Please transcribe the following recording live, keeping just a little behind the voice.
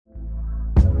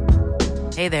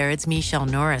Hey there, it's Michelle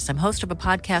Norris. I'm host of a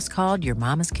podcast called Your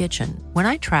Mama's Kitchen. When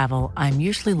I travel, I'm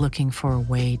usually looking for a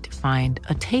way to find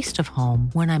a taste of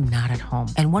home when I'm not at home.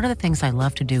 And one of the things I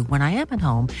love to do when I am at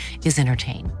home is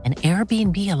entertain. And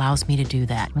Airbnb allows me to do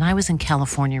that. When I was in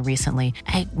California recently,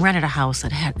 I rented a house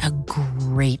that had a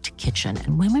great kitchen.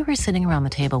 And when we were sitting around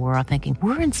the table, we were all thinking,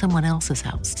 we're in someone else's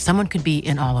house. Someone could be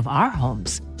in all of our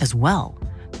homes as well.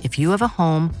 If you have a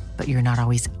home, but you're not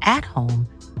always at home,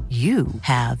 you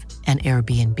have an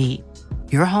Airbnb.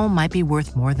 Your home might be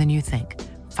worth more than you think.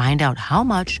 Find out how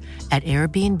much at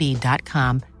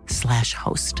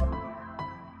airbnb.com/host.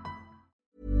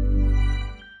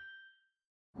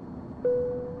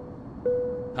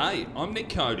 Hey, I'm Nick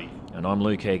Cody. And I'm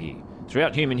Luke Heggie.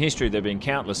 Throughout human history, there have been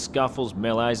countless scuffles,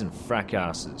 melees and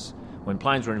fracasses. When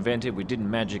planes were invented, we didn't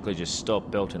magically just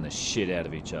stop belting the shit out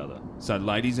of each other. So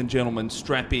ladies and gentlemen,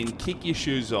 strap in, kick your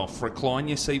shoes off, recline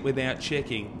your seat without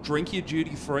checking, drink your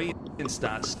duty-free and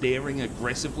start staring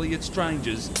aggressively at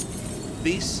strangers.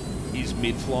 This is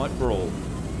Mid-Flight Brawl.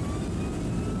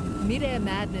 Mid-air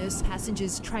madness,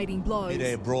 passengers trading blows.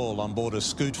 Mid-air brawl on board a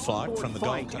Scoot flight from the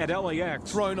Gold Coast. At LAX.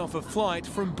 Thrown off a flight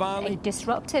from Bali. A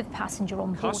disruptive passenger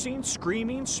on board. Cussing,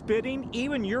 screaming, spitting,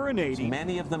 even urinating.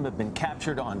 Many of them have been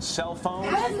captured on cell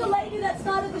phones. Where's the lady that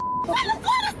started the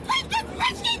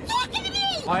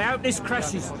I hope this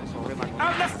crashes.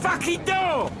 Out the fucking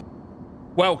door!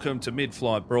 Welcome to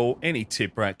Mid-Flight Brawl. Any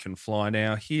tip rat can fly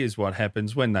now. Here's what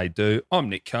happens when they do. I'm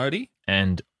Nick Cody.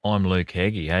 And I'm Luke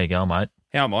Heggie. How you going, mate?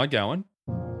 How am I going?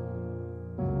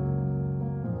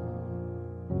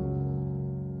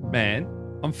 Man,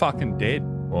 I'm fucking dead.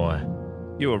 Why?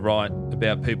 You were right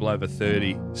about people over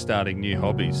 30 starting new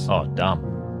hobbies. Oh, dumb.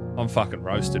 I'm fucking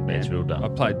roasted, man. It's real dumb. I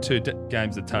played two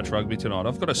games of touch rugby tonight.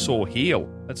 I've got a sore heel.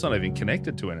 That's not even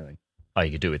connected to anything. Oh,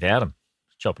 you could do without them.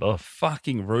 Chop it off.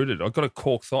 Fucking rooted. I've got a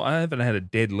cork thigh. I haven't had a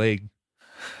dead leg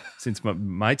since my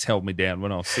mates held me down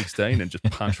when I was 16 and just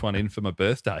punched one in for my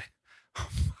birthday.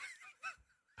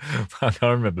 I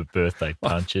don't remember birthday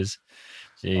punches.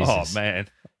 Jesus. Oh, man.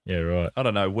 Yeah, right. I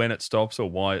don't know when it stops or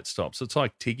why it stops. It's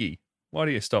like Tiggy. Why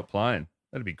do you stop playing?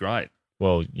 That'd be great.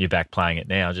 Well, you're back playing it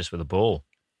now just with a ball.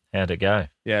 How'd it go?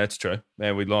 Yeah, it's true.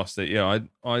 Man, we lost it. Yeah,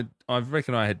 I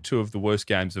reckon I had two of the worst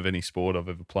games of any sport I've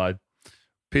ever played.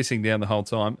 Pissing down the whole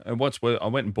time. And what's worse, I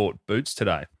went and bought boots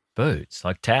today. Boots?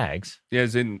 Like tags? Yeah,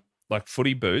 as in like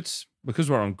footy boots.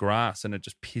 Because we're on grass and it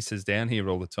just pisses down here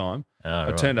all the time. Oh,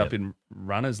 I turned up in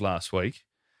runners last week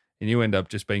and you end up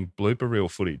just being blooper reel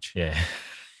footage. Yeah.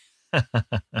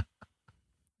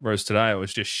 Whereas today I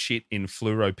was just shit in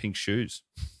fluoro pink shoes.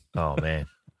 Oh, man.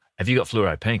 Have you got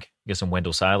fluoro pink? You got some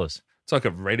Wendell Sailors. It's like a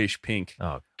reddish pink. Oh,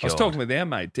 God. I was talking with our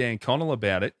mate, Dan Connell,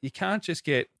 about it. You can't just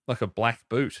get like a black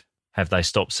boot. Have they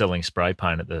stopped selling spray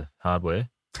paint at the hardware?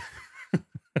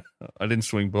 I didn't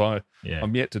swing by. Yeah.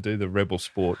 I'm yet to do the Rebel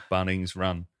Sport Bunnings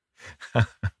run.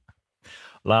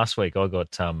 Last week I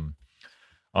got, I'm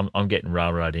getting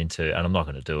railroad into, and I'm not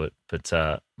going to do it,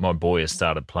 but my boy has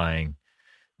started playing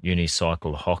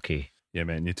unicycle hockey. Yeah,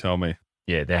 man, you tell me.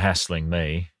 Yeah, they're hassling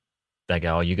me. They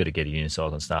go, oh, you got to get a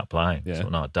unicycle and start playing. Yeah. So,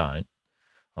 no, I don't.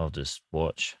 I'll just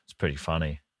watch. It's pretty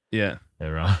funny. Yeah.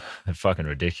 They're fucking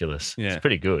ridiculous. Yeah. It's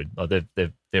pretty good. Like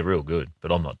they're real good,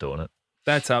 but I'm not doing it.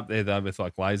 That's up there, though, with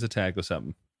like laser tag or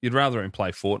something. You'd rather him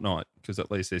play Fortnite because at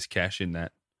least there's cash in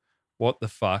that. What the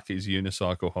fuck is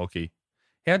unicycle hockey?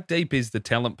 How deep is the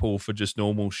talent pool for just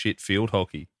normal shit field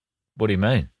hockey? What do you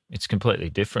mean? It's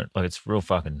completely different. Like, it's real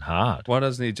fucking hard. Why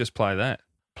doesn't he just play that?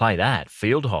 Play that?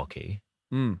 Field hockey?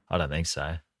 I don't think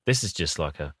so. This is just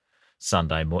like a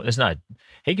Sunday morning.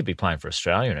 He could be playing for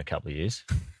Australia in a couple of years.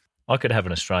 I could have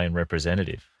an Australian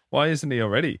representative. Why isn't he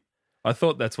already? I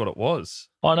thought that's what it was.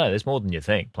 Oh, no, there's more than you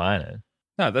think playing it.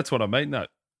 No, that's what I mean. No,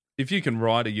 if you can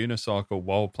ride a unicycle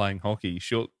while playing hockey,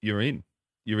 sure, you're in.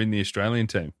 You're in the Australian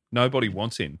team. Nobody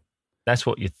wants in. That's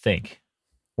what you think.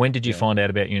 When did you find out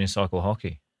about unicycle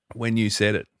hockey? When you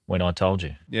said it. When I told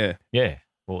you. Yeah. Yeah,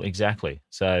 well, exactly.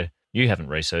 So you haven't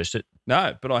researched it.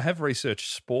 No, but I have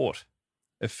researched sport.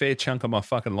 A fair chunk of my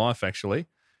fucking life, actually.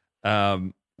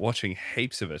 Watching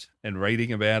heaps of it and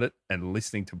reading about it and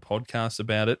listening to podcasts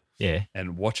about it. Yeah.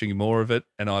 And watching more of it.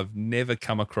 And I've never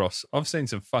come across, I've seen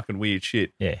some fucking weird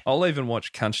shit. Yeah. I'll even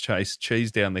watch cunts chase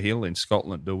cheese down the hill in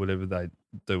Scotland or whatever they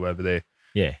do over there.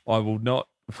 Yeah. I will not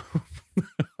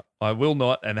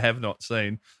and have not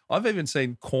seen. I've even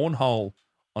seen cornhole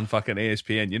on fucking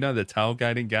ESPN. You know the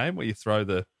tailgating game where you throw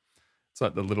it's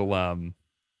like the little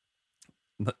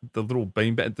the little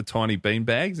beanbag, the tiny bean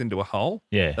bags into a hole.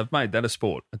 Yeah. They've made that a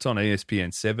sport. It's on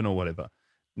ESPN 7 or whatever.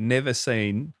 Never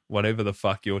seen whatever the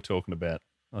fuck you're talking about.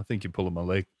 I think you're pulling my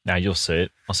leg. No, you'll see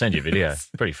it. I'll send you a video.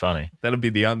 Pretty funny. That'll be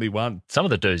the only one. Some of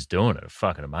the dudes doing it are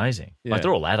fucking amazing. Yeah. Like,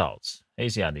 they're all adults.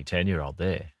 He's the only 10-year-old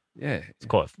there. Yeah. It's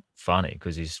quite funny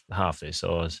because he's half their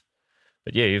size.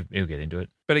 But yeah, he'll get into it.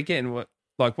 But again,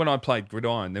 like when I played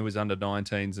gridiron, there was under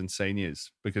 19s and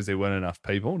seniors because there weren't enough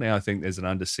people. Now I think there's an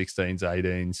under 16s,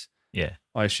 18s. Yeah.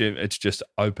 I assume it's just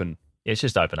open. Yeah, it's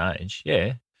just open age.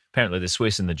 Yeah. Apparently the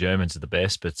Swiss and the Germans are the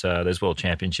best, but there's World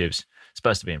Championships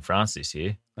supposed to be in France this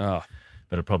year. Oh,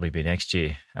 but it'll probably be next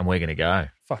year, and we're going to go.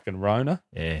 fucking Rona.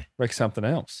 Yeah. Wreck something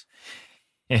else.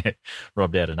 Yeah.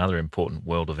 Robbed out another important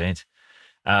world event.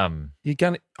 You're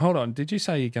going to, hold on, did you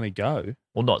say you're going to go?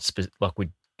 Well, not like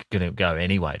we're going to go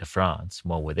anyway to France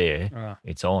while we're there. Ah.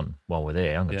 It's on while we're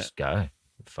there. I'm going to just go.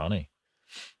 Funny.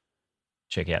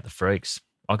 Check out the freaks.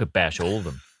 I could bash all of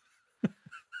them.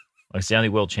 It's the only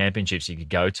World Championships you could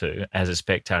go to as a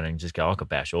spectator and just go, I could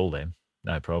bash all them.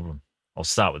 No problem. I'll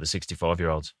start with the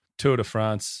 65-year-olds. Tour de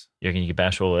France. You reckon you could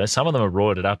bash all of that? Some of them are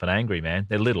roided up and angry, man.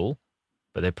 They're little,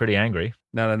 but they're pretty angry.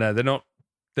 No. They're not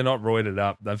roided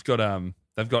up. They've got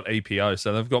EPO,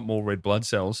 so they've got more red blood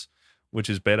cells, which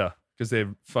is better because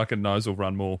their fucking nose will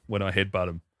run more when I headbutt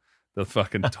them. The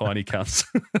fucking tiny cunts.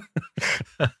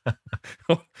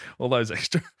 all those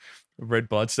extra red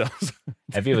blood cells.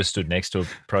 Have you ever stood next to a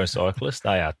pro cyclist?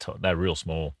 They're real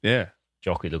small. Yeah.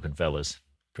 Jockey-looking fellas.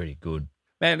 Pretty good.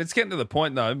 Man, it's getting to the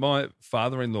point, though. My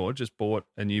father-in-law just bought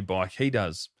a new bike. He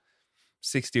does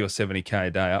 60 or 70K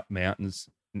a day up mountains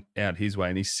out his way,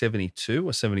 and he's 72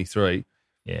 or 73.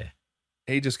 Yeah.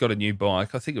 He just got a new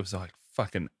bike. I think it was like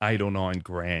fucking $8 or $9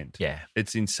 grand. Yeah.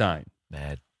 It's insane.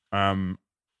 Mad.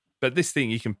 But this thing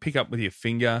you can pick up with your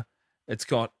finger. It's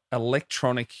got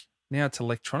electronic. Now it's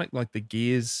electronic, like the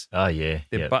gears. Oh, yeah.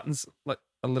 They're buttons, like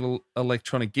a little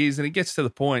electronic gears. And it gets to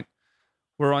the point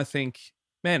where I think,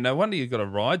 man, no wonder you've got a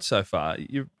ride so far.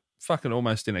 You're fucking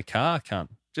almost in a car, cunt.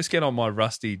 Just get on my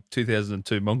rusty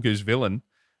 2002 Mongoose Villain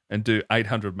and do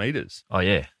 800 metres. Oh,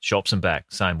 yeah. Shops and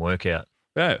back. Same workout.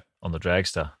 Yeah. On the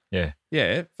dragster. Yeah.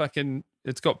 Yeah. Fucking,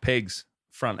 it's got pegs,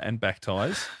 front and back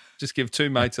tyres. Just give two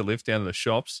mates a lift down to the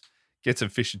shops, get some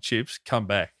fish and chips, come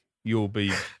back. You'll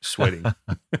be sweating.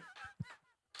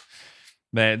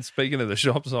 Man, speaking of the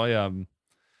shops, I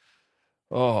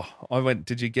went.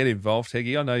 Did you get involved,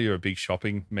 Heggy? I know you're a big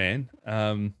shopping man.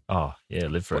 Oh, yeah,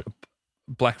 live for it.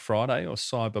 Black Friday or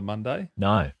Cyber Monday?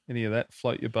 No. Any of that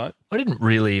float your boat? I didn't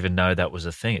really even know that was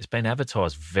a thing. It's been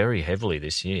advertised very heavily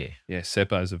this year. Yeah,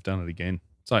 Seppos have done it again.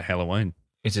 It's like Halloween.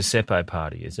 It's a Seppo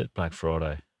party, is it? Black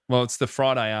Friday. Well, it's the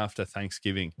Friday after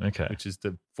Thanksgiving. Okay. Which is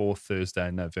the fourth Thursday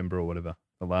in November or whatever.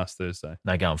 The last Thursday.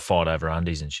 They go and fight over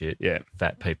undies and shit. Yeah.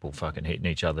 Fat people fucking hitting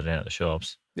each other down at the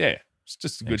shops. Yeah. It's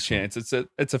just a good chance.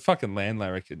 It's a fucking Land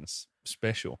Larrikins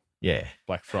special. Yeah.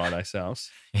 Black Friday sales.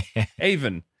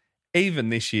 Even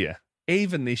this year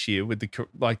with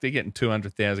they're getting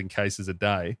 200,000 cases a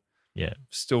day. Yeah.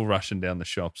 Still rushing down the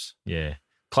shops. Yeah.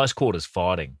 Close quarters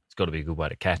fighting. It's got to be a good way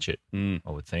to catch it, I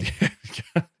would think.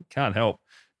 Can't help.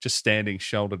 Just standing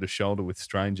shoulder to shoulder with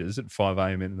strangers at 5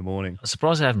 a.m. in the morning. I'm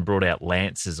surprised they haven't brought out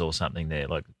lances or something there,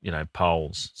 like,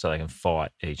 poles, so they can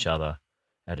fight each other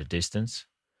at a distance.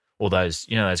 Or those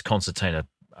concertina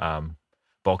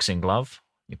boxing glove.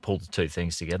 You pull the two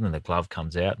things together and the glove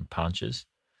comes out and punches.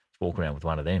 Walk around with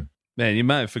one of them. Man, you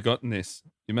may have forgotten this.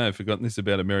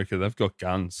 About America. They've got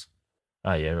guns.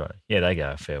 Oh, yeah, right. Yeah, they go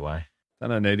a fair way. They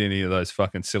don't need any of those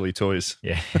fucking silly toys.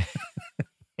 Yeah.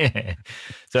 Yeah.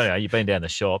 So anyway, you've been down the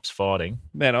shops fighting.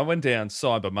 Man, I went down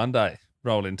Cyber Monday,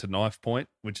 rolled into Knife Point,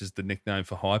 which is the nickname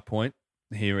for High Point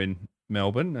here in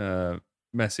Melbourne.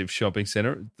 Massive shopping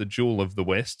centre, the jewel of the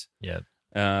West. Yeah.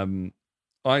 I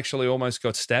actually almost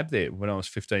got stabbed there when I was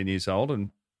 15 years old,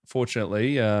 and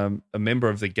fortunately, a member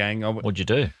of the gang. What'd you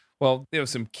do? Well, there were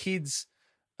some kids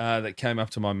that came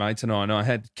up to my mates and I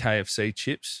had KFC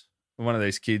chips. One of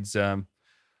these kids,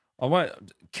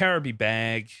 Caribou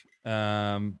bag,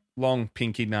 long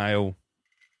pinky nail,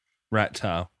 rat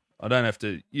tail. I don't have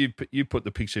to. You put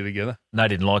the picture together. They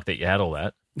didn't like that you had all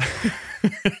that.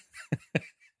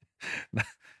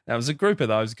 There was a group of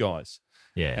those guys.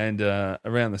 Yeah. And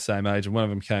around the same age, and one of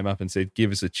them came up and said,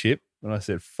 "Give us a chip." And I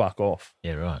said, "Fuck off."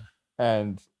 Yeah, right.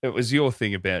 And it was your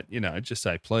thing about, just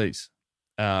say please.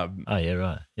 Oh, yeah,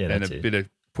 right. Yeah, and that's a it. bit of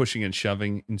pushing and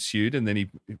shoving ensued, and then he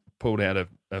pulled out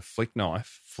a flick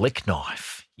knife. Flick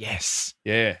knife, yes.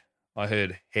 Yeah. I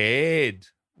heard head,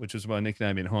 which was my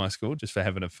nickname in high school, just for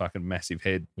having a fucking massive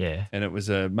head. Yeah. And it was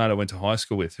a mate I went to high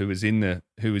school with who was in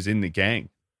the gang.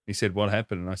 He said, "What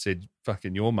happened?" And I said,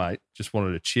 "Fucking your mate just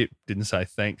wanted a chip. Didn't say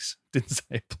thanks. Didn't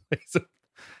say please.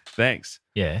 Thanks."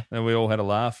 Yeah. And we all had a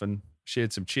laugh and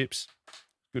shared some chips.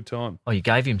 Good time. Oh, you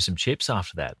gave him some chips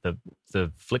after that,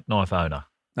 the flick knife owner.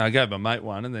 No, I gave my mate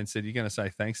one and then said, "You're going to say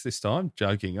thanks this time?"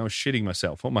 Joking. I was shitting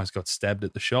myself. Almost got stabbed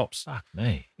at the shops. Fuck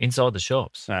me. Inside the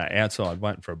shops. No, outside,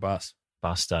 waiting for a bus.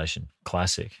 Bus station.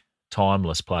 Classic.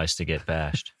 Timeless place to get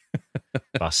bashed.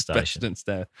 Bus station. Bashed and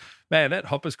stabbed. Man, that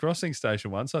Hoppers Crossing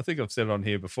station once, I think I've said it on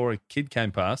here before, a kid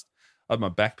came past. I had my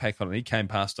backpack on and he came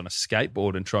past on a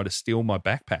skateboard and tried to steal my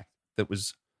backpack that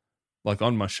was like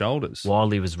on my shoulders. While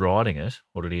he was riding it,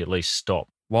 or did he at least stop?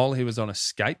 While he was on a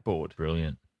skateboard.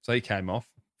 Brilliant. So he came off.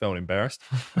 Felt embarrassed.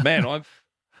 Man,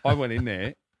 I went in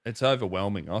there. It's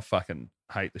overwhelming. I fucking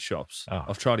hate the shops. Oh.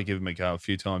 I've tried to give them a go a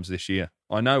few times this year.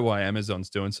 I know why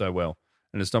Amazon's doing so well.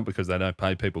 And it's not because they don't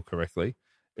pay people correctly.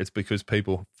 It's because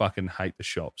people fucking hate the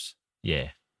shops. Yeah.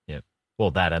 Well,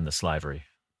 that and the slavery.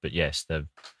 But yes, they've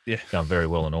done very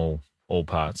well in all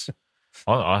parts.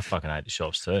 I fucking hate the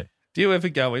shops too. Do you ever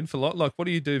go in for like what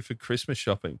do you do for Christmas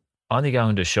shopping? I only go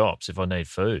into shops if I need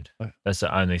food. That's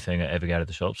the only thing I ever go to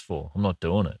the shops for. I'm not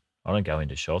doing it. I don't go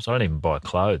into shops. I don't even buy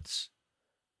clothes.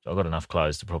 So I've got enough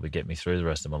clothes to probably get me through the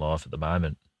rest of my life at the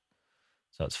moment.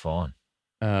 So it's fine.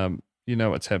 You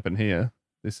know what's happened here?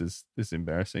 This is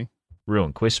embarrassing.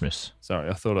 Ruined Christmas. Sorry,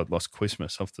 I thought I'd lost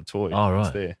Christmas off the toy. Oh, right.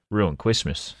 It's there. Ruined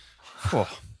Christmas. Oh,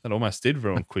 that almost did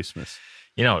ruin Christmas.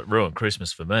 You know, it ruined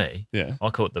Christmas for me. Yeah.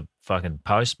 I caught the fucking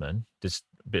postman, just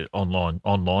a bit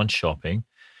online shopping.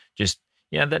 Just,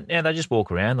 they just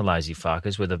walk around, the lazy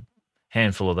fuckers, with a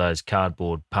handful of those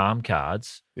cardboard palm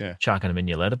cards, chucking them in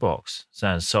your letterbox,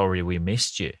 saying, "Sorry, we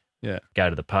missed you." Yeah. Go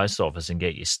to the post office and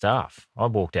get your stuff. I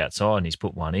walked outside and he's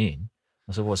put one in.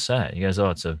 I said, "What's that?" He goes,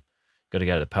 "Oh, got to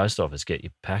go to the post office, get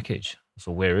your package." I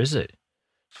said, "Where is it?"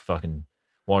 Fucking,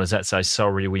 why does that say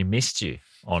 "Sorry, we missed you"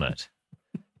 on it?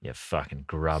 You fucking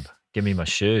grub. Give me my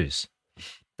shoes.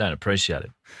 Don't appreciate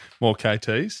it. More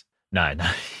KTs? No.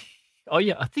 Oh,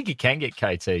 yeah, I think you can get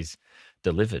KTs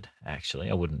delivered, actually.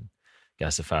 I wouldn't go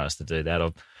so far as to do that.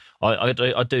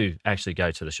 I do actually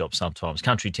go to the shop sometimes.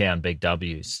 Country Town Big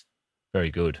W's, very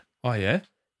good. Oh, yeah?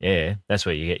 Yeah, that's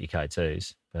where you get your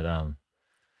KTs. But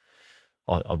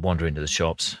I wander into the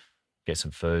shops, get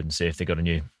some food and see if they've got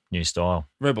a new style.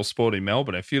 Rebel Sport in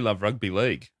Melbourne, if you love rugby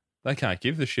league, they can't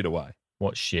give the shit away.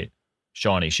 What shit?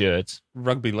 Shiny shirts?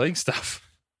 Rugby league stuff.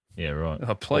 Yeah, right.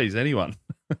 Oh, please, anyone.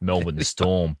 Melbourne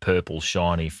Storm, purple,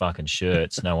 shiny fucking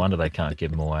shirts. No wonder they can't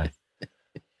give them away.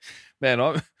 Man,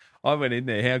 I went in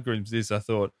there. How grim's this? I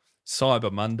thought,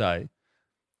 Cyber Monday,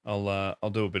 I'll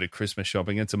do a bit of Christmas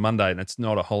shopping. It's a Monday and it's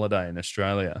not a holiday in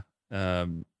Australia.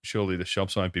 Surely the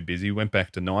shops won't be busy. Went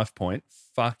back to Knife Point,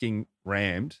 fucking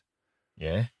rammed.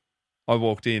 Yeah. I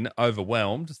walked in,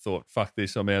 overwhelmed, thought, fuck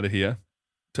this, I'm out of here.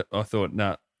 I thought,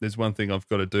 nah, there's one thing I've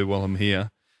got to do while I'm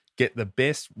here. Get the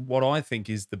best, what I think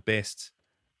is the best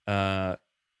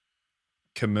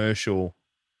commercial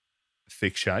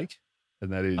thick shake.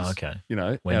 And that is,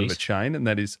 Wendy's? Out of a chain. And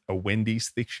that is a Wendy's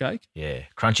thick shake. Yeah.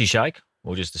 Crunchy shake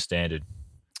or just a standard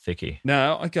thickie?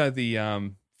 No, I go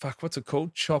the, what's it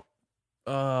called?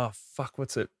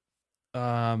 What's it?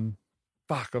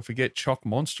 I forget, Choc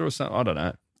Monster or something. I don't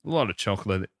know. A lot of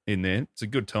chocolate in there. It's a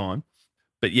good time.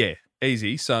 But yeah,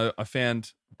 easy. So I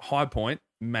found High Point,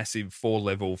 massive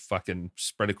 4-level fucking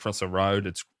spread across a road.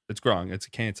 It's growing. It's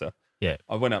a cancer. Yeah.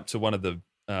 I went up to one of the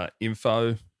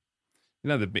info,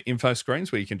 the info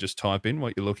screens where you can just type in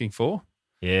what you're looking for.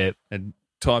 Yeah. And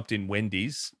typed in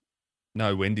Wendy's.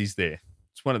 No Wendy's there.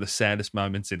 It's one of the saddest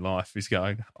moments in life is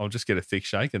going, I'll just get a thick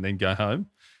shake and then go home.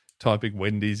 Typing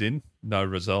Wendy's in, no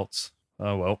results.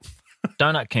 Oh, well.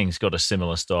 Donut King's got a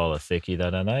similar style of thickie,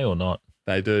 though, don't they, or not?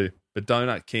 They do. But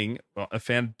Donut King, I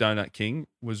found Donut King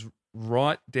was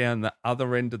right down the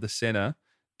other end of the centre,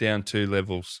 down 2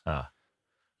 levels. Ah,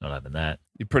 not having that.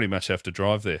 You pretty much have to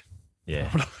drive there.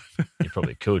 Yeah, you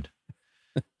probably could.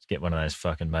 Just get one of those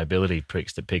fucking mobility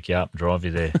pricks to pick you up and drive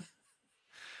you there.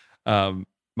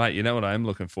 Mate, you know what I am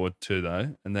looking forward to,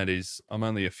 though? And that is I'm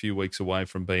only a few weeks away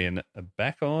from being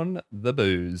back on the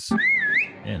booze.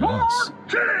 Yeah, nice.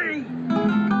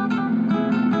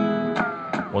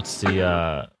 What's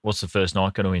the first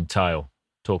night going to entail?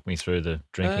 Talk me through the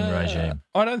drinking regime.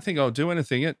 I don't think I'll do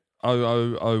anything at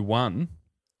 0001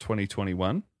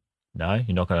 2021. No,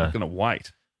 you're not going to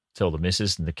wait. Tell the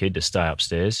missus and the kid to stay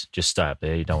upstairs. Just stay up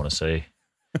there. You don't want to see.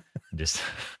 Just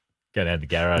go down to the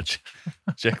garage.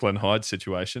 Jekyll and Hyde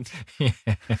situation. Yeah.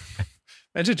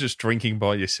 Imagine just drinking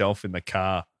by yourself in the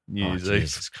car New Year's Eve.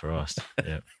 Jesus Christ.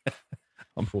 Yeah.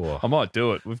 I might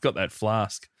do it. We've got that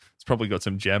flask. It's probably got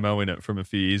some Jamo in it from a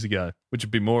few years ago, which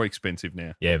would be more expensive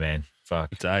now. Yeah, man.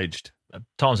 Fuck. It's aged.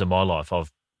 Times in my life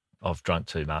I've drunk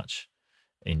too much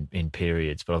in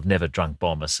periods, but I've never drunk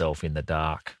by myself in the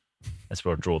dark. That's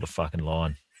where I draw the fucking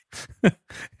line.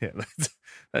 Yeah,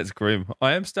 that's grim.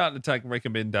 I am starting to take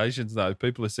recommendations, though.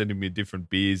 People are sending me different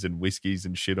beers and whiskies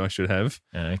and shit I should have.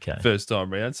 Okay. First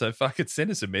time round. So fuck it,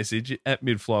 send us a message at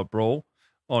Midflight Brawl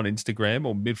on Instagram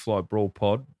or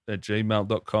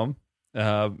midflightbrawlpod@gmail.com.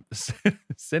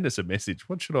 Send us a message.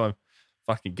 What should I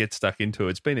fucking get stuck into?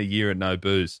 It's been a year and no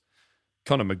booze.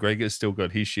 Conor McGregor's still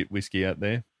got his shit whiskey out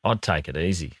there. I'd take it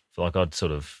easy. Like I'd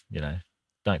sort of,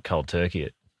 don't cold turkey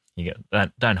it.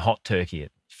 Don't hot turkey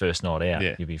it first night out.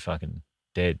 Yeah. You'd be fucking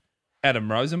dead.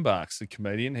 Adam Rosenbach's the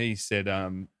comedian. He said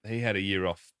he had a year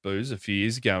off booze a few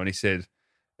years ago, and he said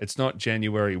it's not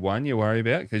January 1 you worry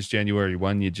about, because January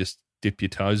 1 you just dip your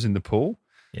toes in the pool.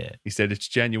 Yeah. He said it's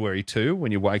January 2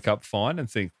 when you wake up fine and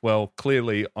think, well,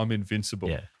 clearly I'm invincible.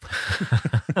 Yeah.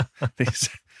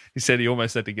 He said he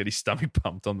almost had to get his stomach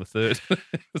pumped on the third.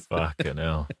 Fucking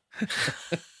hell.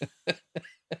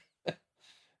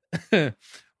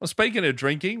 Well, speaking of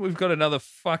drinking, we've got another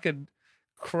fucking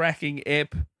cracking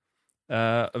ep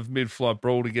of Mid-Flight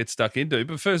Brawl to get stuck into.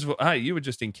 But first of all, hey, you were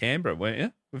just in Canberra, weren't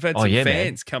you? We've had some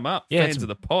fans come up, fans of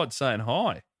the pod saying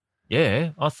hi.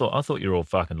 Yeah, I thought you were all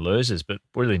fucking losers, but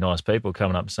really nice people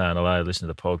coming up and saying hello, listen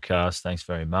to the podcast. Thanks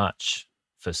very much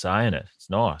for saying it. It's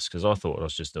nice, because I thought I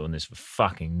was just doing this for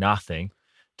fucking nothing.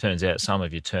 Turns out some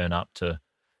of you turn up to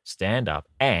stand up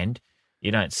and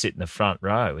you don't sit in the front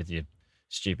row with your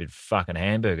stupid fucking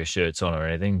hamburger shirts on or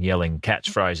anything, yelling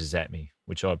catchphrases at me,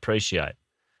 which I appreciate.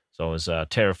 So I was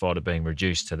terrified of being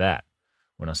reduced to that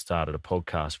when I started a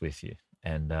podcast with you.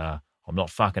 And I'm not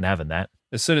fucking having that.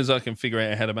 As soon as I can figure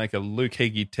out how to make a Luke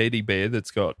Heggie teddy bear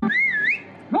that's got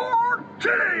more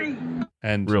teddy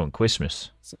and ruin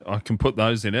Christmas, I can put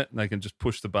those in it and they can just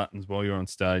push the buttons while you're on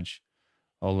stage.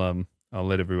 I'll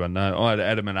let everyone know. I had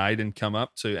Adam and Aidan come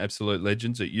up to Absolute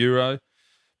Legends at Euro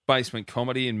Basement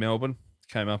Comedy in Melbourne.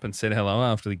 Came up and said hello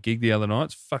after the gig the other night.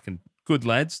 It's fucking good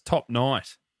lads. Top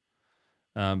night.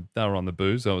 They were on the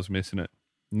booze. I was missing it.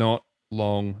 Not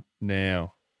long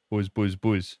now. Buzz.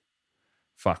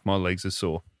 Fuck, my legs are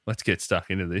sore. Let's get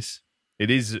stuck into this.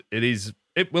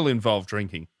 It will involve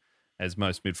drinking, as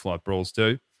most mid-flight brawls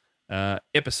do.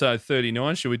 Episode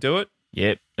 39, should we do it?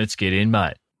 Yep, let's get in,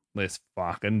 mate. Let's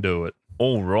fucking do it.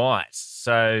 All right.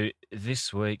 So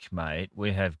this week, mate,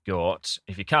 we have got,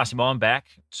 if you cast your mind back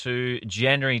to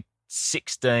January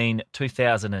 16,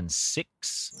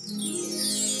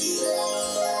 2006.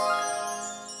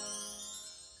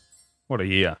 What a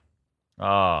year.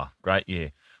 Ah, great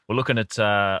year. We're looking at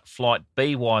flight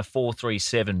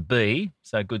BY437B,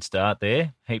 so good start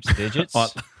there. Heaps of digits.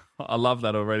 I love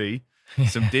that already.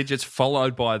 Some digits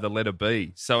followed by the letter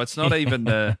B. So it's not even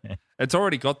it's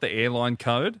already got the airline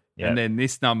code, and then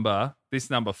this number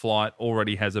flight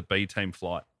already has a B team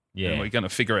flight. Yeah. And we're going to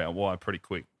figure out why pretty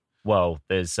quick. Well,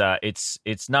 there's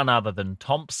it's none other than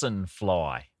Thompson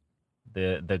Fly,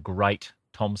 the great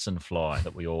Thompson Fly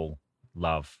that we all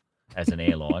love as an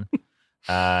airline.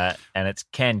 And it's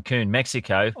Cancun,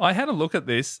 Mexico. I had a look at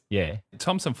this. Yeah.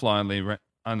 Thompson Fly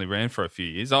only ran for a few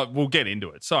years. We'll get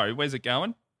into it. Sorry, where's it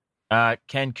going?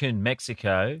 Cancun,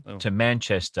 Mexico to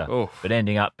Manchester, but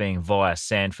ending up being via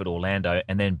Sanford, Orlando,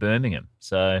 and then Birmingham.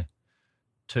 So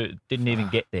didn't even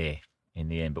get there in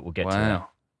the end, but we'll get to that.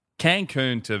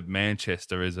 Cancun to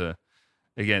Manchester is that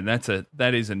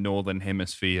is a Northern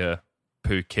Hemisphere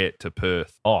Phuket to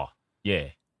Perth. Oh, yeah.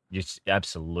 Yes,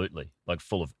 absolutely. Like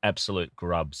full of absolute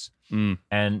grubs. Mm.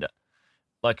 And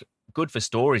like good for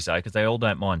stories, though, because they all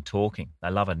don't mind talking. They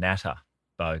love a natter,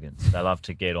 bogans. They love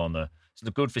to get on the... So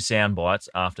they're good for sound bites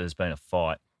after there's been a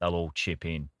fight. They'll all chip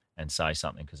in and say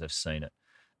something because they've seen it.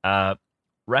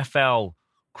 Rafał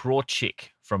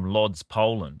Krawczyk from Lodz,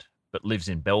 Poland, but lives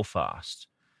in Belfast.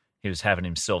 He was having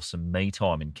himself some me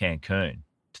time in Cancun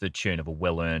to the tune of a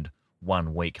well-earned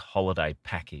 1-week holiday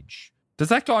package. Does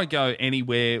that guy go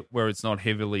anywhere where it's not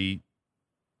heavy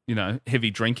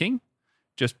drinking?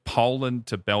 Just Poland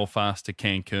to Belfast to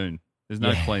Cancun. There's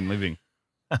no clean living.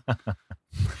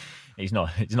 He's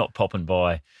not popping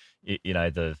by,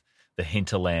 the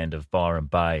hinterland of Byron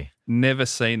Bay. Never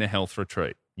seen a health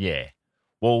retreat. Yeah.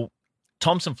 Well,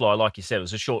 Thompson Fly, like you said,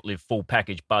 was a short-lived full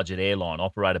package budget airline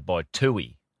operated by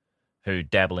TUI, who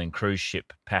dabble in cruise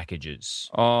ship packages.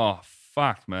 Oh,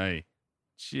 fuck me.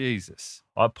 Jesus.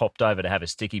 I popped over to have a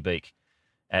sticky beak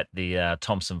at the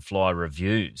Thompson Fly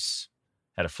reviews.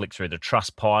 Had a flick through the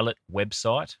Trustpilot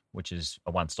website, which is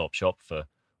a one-stop shop for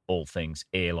all things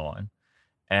airline.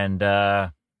 And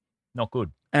not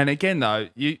good. And again, though,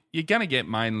 you're going to get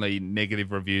mainly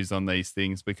negative reviews on these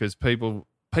things because people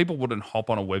wouldn't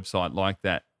hop on a website like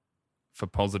that for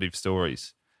positive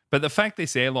stories. But the fact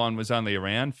this airline was only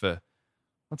around for,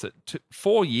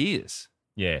 4 years?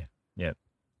 Yeah.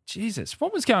 Jesus,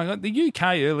 what was going on? The UK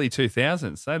early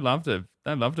 2000s, they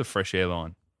loved a fresh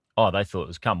airline. Oh, they thought it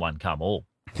was come one, come all.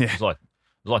 Yeah. It was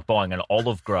like buying an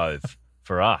olive grove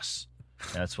for us.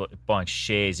 And that's what buying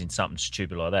shares in something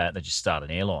stupid like that. They just start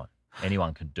an airline.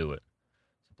 Anyone can do it.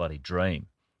 It's a bloody dream.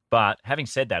 But having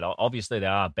said that, obviously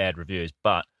there are bad reviews,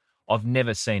 but I've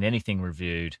never seen anything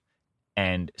reviewed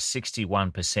and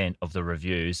 61% of the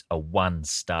reviews are 1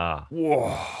 star.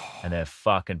 Whoa. And there are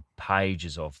fucking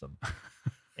pages of them.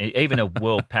 Even a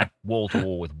world packed wall to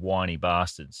wall with whiny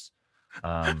bastards.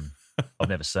 I've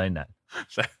never seen that.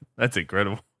 That's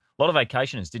incredible. A lot of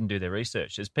vacationers didn't do their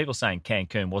research. There's people saying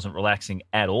Cancun wasn't relaxing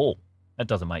at all. That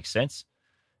doesn't make sense.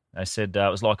 They said it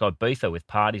was like Ibiza with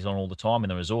parties on all the time in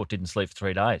the resort, didn't sleep for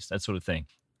 3 days, that sort of thing.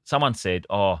 Someone said,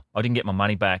 I didn't get my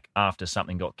money back after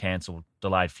something got cancelled,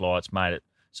 delayed flights, made it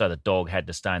so the dog had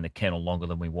to stay in the kennel longer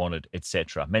than we wanted,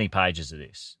 etc. Many pages of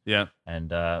this. Yeah. And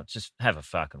just have a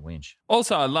fucking whinge.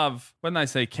 Also, I love when they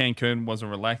say Cancun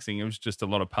wasn't relaxing, it was just a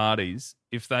lot of parties.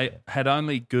 If they had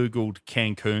only Googled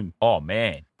Cancun, oh,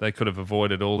 man, they could have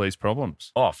avoided all these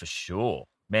problems. Oh, for sure.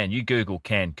 Man, you Google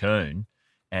Cancun,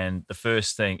 and the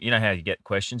first thing, you know how you get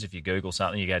questions if you Google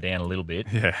something, you go down a little bit,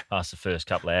 past the first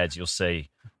couple of ads, you'll see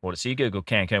what it's. So you Google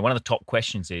Cancun, one of the top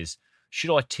questions is,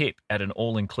 should I tip at an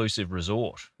all-inclusive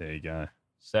resort? There you go.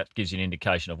 So that gives you an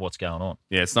indication of what's going on.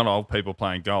 Yeah, it's not old people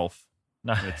playing golf.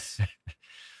 No, it's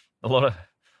a lot of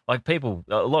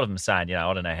them saying,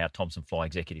 I don't know how Thomson Fly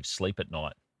executives sleep at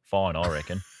night. Fine, I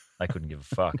reckon. They couldn't give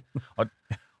a fuck.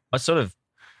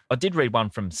 I did read one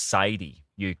from Sadie,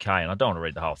 UK, and I don't want to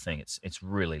read the whole thing. It's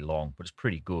really long, but it's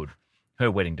pretty good.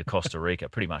 Her wedding to Costa Rica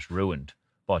pretty much ruined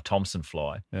by Thomson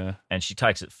Fly. Yeah. And she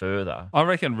takes it further. I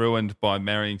reckon ruined by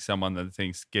marrying someone that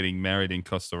thinks getting married in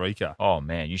Costa Rica. Oh,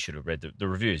 man, you should have read the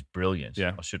review is brilliant.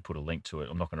 Yeah. I should put a link to it.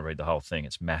 I'm not going to read the whole thing.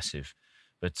 It's massive.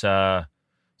 But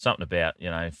something about,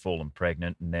 falling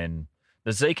pregnant, and then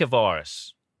the Zika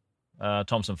virus.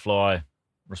 Thomson Fly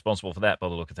responsible for that by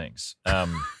the look of things.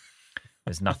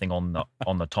 There's nothing on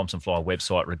the Thomson Fly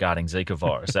website regarding Zika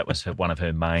virus. That was one of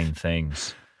her main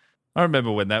things. I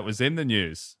remember when that was in the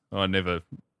news.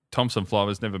 Thomson Fly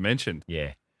was never mentioned.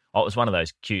 Yeah. Oh, it was one of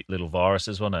those cute little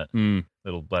viruses, wasn't it? Mm.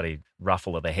 Little bloody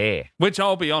ruffle of the hair. Which,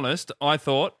 I'll be honest, I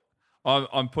thought,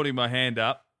 I'm putting my hand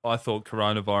up, I thought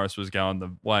coronavirus was going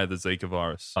the way of the Zika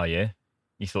virus. Oh, yeah?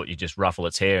 You thought you'd just ruffle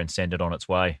its hair and send it on its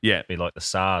way? Yeah. Be like the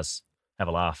SARS. Have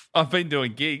a laugh. I've been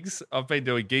doing gigs,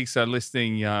 so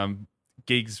listening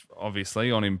gigs,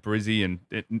 obviously, on in Brizzy,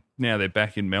 and now they're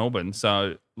back in Melbourne.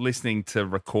 So listening to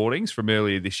recordings from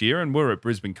earlier this year, and we're at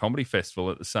Brisbane Comedy Festival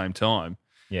at the same time.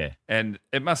 Yeah. And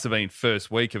it must have been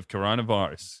first week of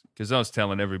coronavirus, because I was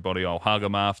telling everybody I'll hug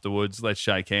them afterwards, let's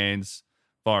shake hands,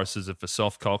 viruses are for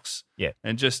soft cocks. Yeah.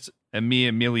 And just a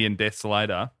mere million deaths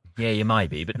later. Yeah, you may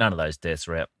be, but none of those deaths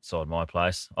are outside my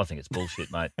place. I think it's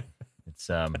bullshit, mate.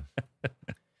 It's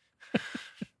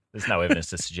there's no evidence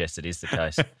to suggest it is the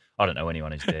case. I don't know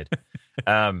anyone who's dead.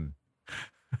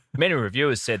 Many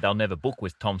reviewers said they'll never book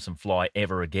with Thomson Fly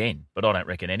ever again, but I don't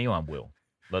reckon anyone will.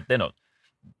 But they're not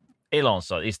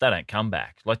airlines like this. They don't come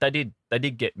back. Like they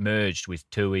did get merged with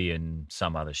TUI and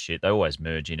some other shit. They always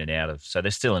merge in and out of. So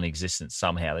they're still in existence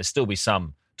somehow. There'll still be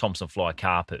some Thomson Fly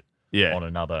carpet on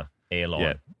another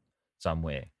airline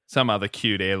somewhere. Some other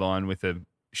cute airline with a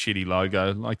shitty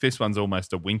logo. Like this one's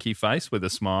almost a winky face with a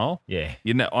smile. Yeah.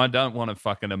 I don't want a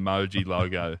fucking emoji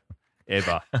logo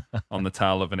ever on the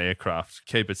tail of an aircraft.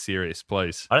 Keep it serious,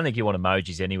 please. I don't think you want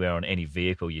emojis anywhere on any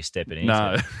vehicle you're stepping into.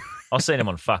 No. I've seen them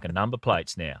on fucking number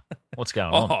plates now. What's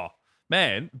going on? Oh,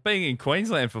 man, being in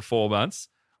Queensland for 4 months,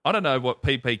 I don't know what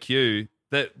PPQ,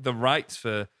 the rates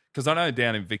for, because I know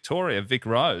down in Victoria, Vic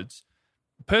Roads,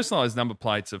 personalised number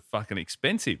plates are fucking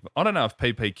expensive. I don't know if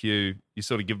PPQ, you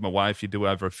sort of give them away if you do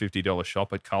over a $50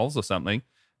 shop at Coles or something,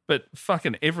 but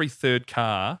fucking every third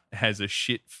car has a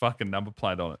shit fucking number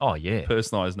plate on it. Oh, yeah.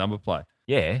 Personalised number plate.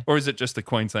 Yeah. Or is it just the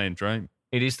Queensland dream?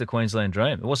 It is the Queensland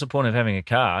dream. What's the point of having a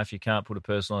car if you can't put a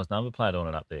personalised number plate on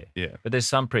it up there? Yeah. But there's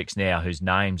some pricks now whose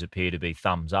names appear to be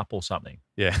thumbs up or something.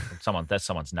 Yeah. That's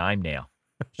someone's name now.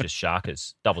 It's just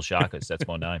Sharkers. Double Sharkers. That's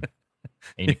my name.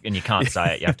 And you can't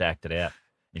say it. You have to act it out.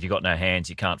 If you got no hands,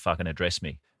 you can't fucking address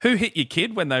me. Who hit your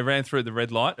kid when they ran through the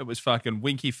red light? It was fucking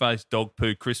winky-faced dog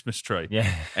poo Christmas tree.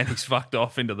 Yeah. And he's fucked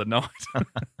off into the night.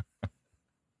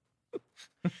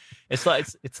 It's like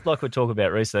we're talking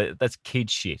about recently. That's kid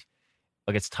shit.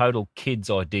 Like it's total kids'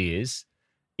 ideas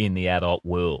in the adult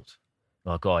world.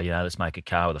 Like, let's make a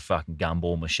car with a fucking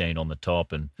gumball machine on the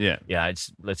top, and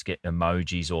let's get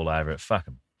emojis all over it.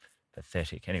 Fucking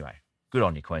pathetic. Anyway, good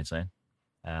on you, Queensland.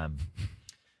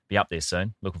 Be up there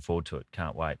soon. Looking forward to it.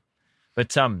 Can't wait.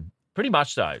 But Pretty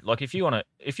much though. Like if you want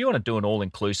to do an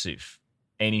all-inclusive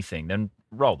anything, then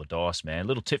roll the dice, man.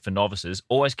 Little tip for novices,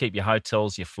 always keep your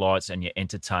hotels, your flights, and your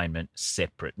entertainment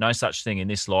separate. No such thing in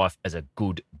this life as a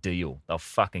good deal. They'll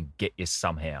fucking get you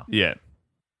somehow. Yeah.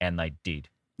 And they did.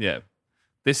 Yeah.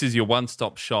 This is your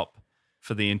one-stop shop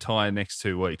for the entire next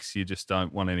 2 weeks. You just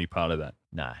don't want any part of that.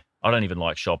 No. I don't even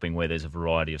like shopping where there's a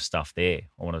variety of stuff there.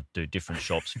 I want to do different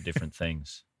shops for different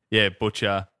things. Yeah,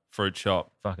 butcher, fruit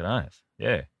shop. Fucking oath.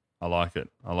 Yeah. I like it.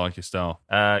 I like your style.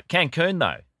 Cancun,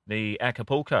 though, the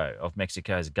Acapulco of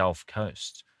Mexico's Gulf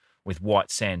Coast, with white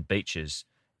sand beaches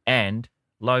and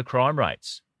low crime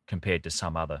rates compared to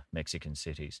some other Mexican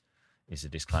cities, is a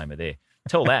disclaimer there.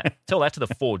 Tell that to the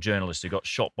 4 journalists who got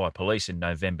shot by police in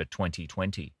November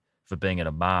 2020 for being at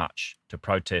a march to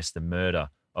protest the murder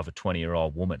of a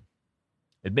 20-year-old woman.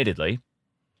 Admittedly,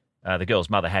 the girl's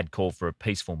mother had called for a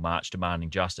peaceful march demanding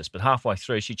justice, but halfway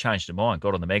through she changed her mind,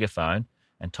 got on the megaphone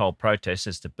and told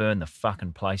protesters to burn the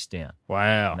fucking place down.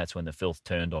 Wow. And that's when the filth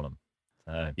turned on them.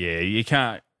 So, yeah, you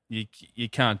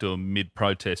can't do a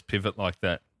mid-protest pivot like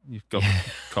that. You've got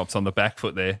cops on the back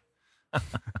foot there.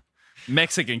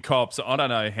 Mexican cops, I don't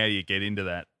know how you get into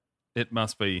that. It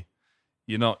must be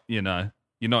you're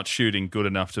not shooting good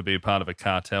enough to be a part of a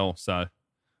cartel, so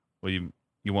you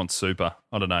want super.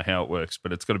 I don't know how it works,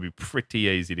 but it's got to be pretty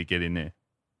easy to get in there.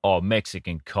 Oh,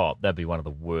 Mexican cop, that'd be one of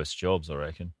the worst jobs, I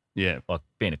reckon. Yeah. Like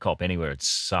being a cop anywhere would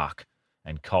suck,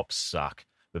 and cops suck.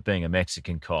 But being a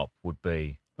Mexican cop would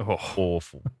be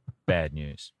awful. Bad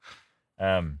news.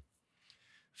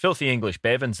 Filthy English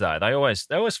Bevins, though, they always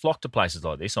flock to places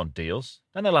like this on deals.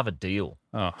 Don't they love a deal,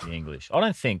 the English? I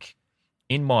don't think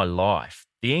in my life,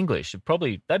 the English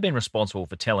they've been responsible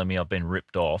for telling me I've been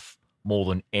ripped off more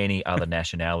than any other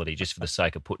nationality just for the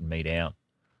sake of putting me down.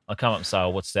 I come up and say, oh,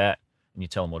 what's that? And you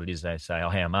tell them what it is. They say, oh,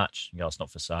 how much? You go, it's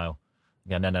not for sale.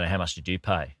 You go, no, how much did you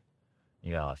pay?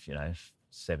 You go,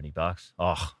 $70.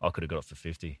 Oh, I could have got it for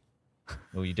 50.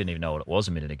 Well, you didn't even know what it was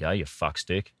a minute ago, you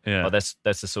fuckstick. Yeah. Oh, that's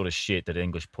the sort of shit that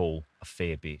English pull a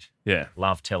fair bit. Yeah.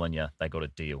 Love telling you they got a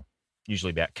deal,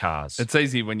 usually about cars. It's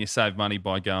easy when you save money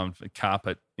by going for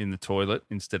carpet in the toilet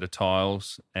instead of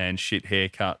tiles and shit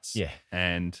haircuts. Yeah.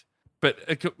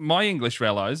 But my English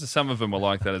rellos, some of them are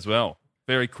like that as well.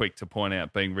 Very quick to point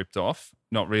out being ripped off,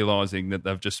 not realising that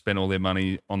they've just spent all their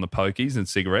money on the pokies and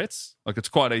cigarettes. Like, it's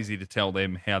quite easy to tell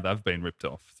them how they've been ripped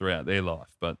off throughout their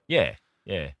life. But yeah.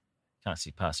 Can't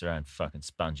see past their own fucking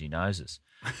spongy noses.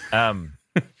 The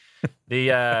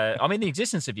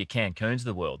existence of your Cancuns of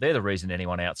the world, they're the reason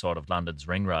anyone outside of London's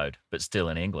Ring Road, but still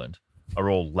in England,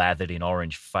 are all lathered in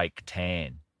orange fake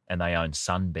tan, and they own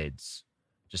sunbeds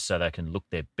just so they can look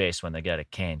their best when they go to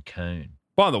Cancun.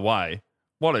 By the way,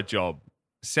 what a job.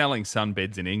 Selling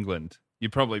sunbeds in England.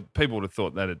 People would have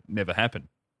thought that had never happened,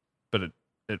 but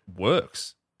it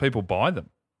works. People buy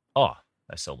them. Oh,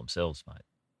 they sell themselves, mate.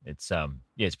 It's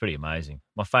it's pretty amazing.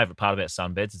 My favourite part about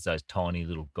sunbeds is those tiny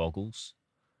little goggles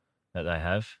that they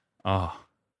have. Oh.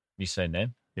 Have you seen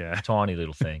them? Yeah. Tiny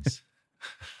little things.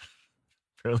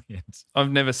 Brilliant. I've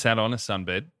never sat on a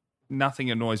sunbed. Nothing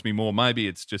annoys me more. Maybe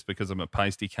it's just because I'm a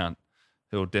pasty cunt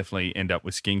who'll definitely end up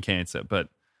with skin cancer, but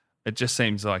it just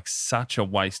seems like such a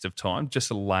waste of time just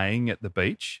laying at the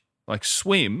beach. Like,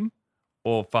 swim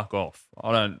or fuck off.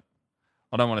 I don't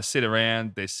want to sit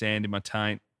around. There's sand in my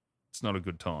taint. It's not a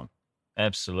good time.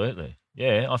 Absolutely.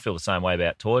 Yeah, I feel the same way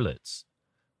about toilets.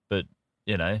 But,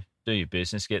 do your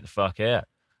business, get the fuck out.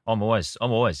 I'm always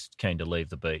keen to leave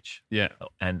the beach. Yeah.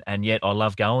 And yet I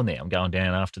love going there. I'm going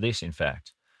down after this, in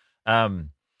fact.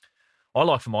 I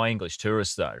like for my English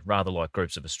tourists, though, rather like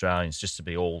groups of Australians, just to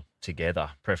be all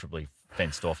together, preferably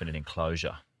fenced off in an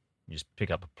enclosure. You just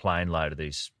pick up a plane load of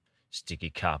these sticky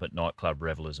carpet nightclub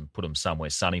revelers and put them somewhere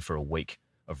sunny for a week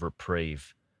of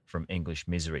reprieve from English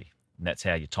misery. And that's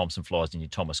how your Thompson Flies and your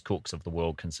Thomas Cooks of the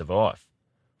world can survive,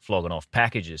 flogging off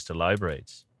packages to low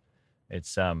breeds.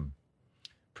 It's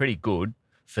pretty good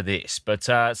for this. But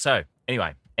so,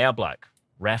 anyway, our bloke,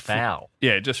 Rafael.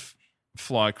 Yeah, just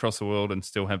fly across the world and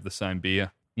still have the same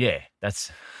beer. Yeah,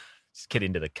 just get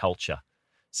into the culture.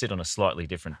 Sit on a slightly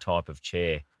different type of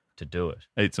chair to do it.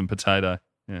 Eat some potato.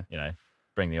 Yeah.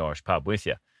 Bring the Irish pub with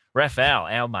you. Rafael,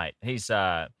 our mate, he's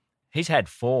had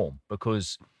form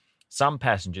because some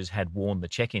passengers had warned the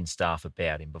check-in staff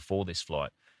about him before this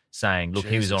flight, saying, look,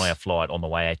 Jesus. He was on our flight on the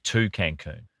way to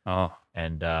Cancun. Oh.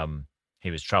 And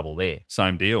he was trouble there.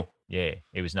 Same deal. Yeah,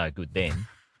 he was no good then.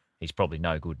 He's probably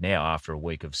no good now after a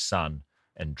week of sun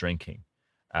and drinking.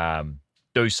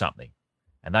 Do something.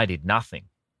 And they did nothing.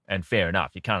 And fair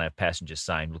enough, you can't have passengers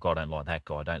saying, look, I don't like that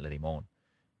guy, don't let him on.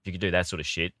 If you could do that sort of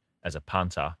shit as a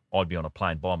punter, I'd be on a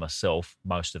plane by myself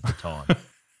most of the time.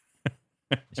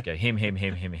 Just go him.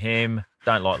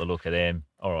 Don't like the look of them.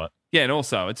 All right. Yeah, and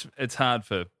also it's hard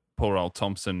for poor old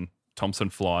Thompson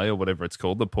Fly or whatever it's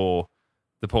called, the poor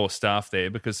staff there,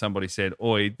 because somebody said,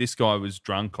 "Oi, this guy was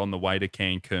drunk on the way to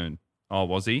Cancun." Oh,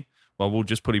 was he? Well, we'll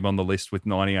just put him on the list with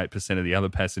 98% of the other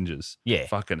passengers. Yeah.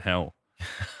 Fucking hell.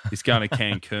 He's going to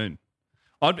Cancun.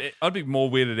 I'd be more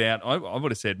weirded out. I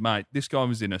would have said, mate, this guy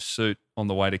was in a suit on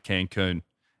the way to Cancun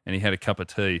and he had a cup of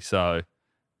tea, so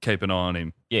keep an eye on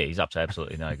him. Yeah, he's up to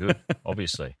absolutely no good,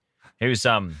 obviously. He was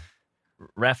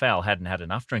Rafael hadn't had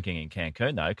enough drinking in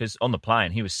Cancun, though, because on the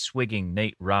plane he was swigging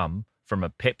neat rum from a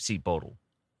Pepsi bottle.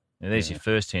 Now, there's your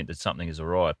first hint that something is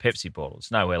awry. A Pepsi bottle. It's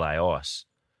no LA Ice,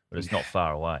 but it's not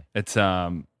far away. It's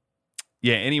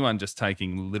anyone just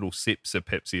taking little sips of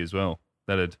Pepsi as well.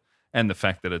 And the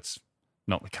fact that it's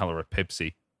not the colour of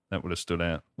Pepsi, that would have stood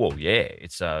out. Well, yeah,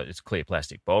 it's a clear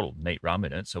plastic bottle, neat rum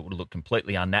in it, so it would look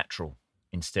completely unnatural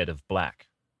instead of black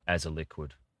as a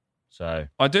liquid. So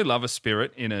I do love a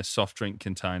spirit in a soft drink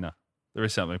container. There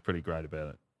is something pretty great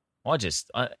about it.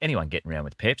 Anyone getting around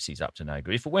with Pepsi's up to no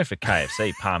good. If it weren't for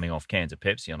KFC palming off cans of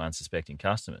Pepsi on unsuspecting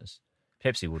customers,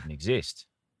 Pepsi wouldn't exist.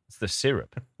 It's the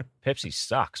syrup. Pepsi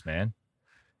sucks, man.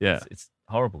 Yeah. It's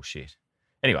horrible shit.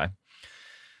 Anyway,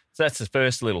 so that's the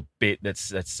first little bit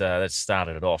that's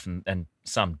started it off, and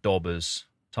some dobbers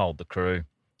told the crew.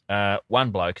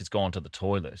 One bloke has gone to the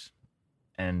toilet,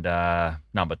 and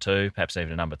number two, perhaps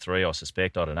even a number three, I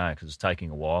suspect, I don't know, because it's taking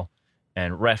a while.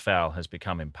 And Rafael has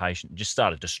become impatient, just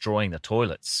started destroying the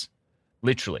toilets,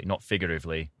 literally, not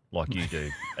figuratively, like you do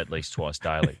at least twice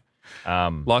daily.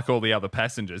 Like all the other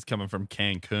passengers coming from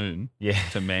Cancun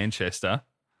to Manchester.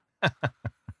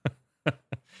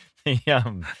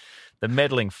 The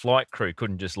meddling flight crew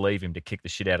couldn't just leave him to kick the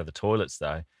shit out of the toilets,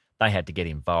 though. They had to get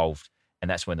involved, and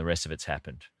that's when the rest of it's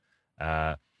happened.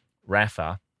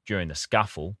 Rafa, during the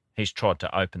scuffle, he's tried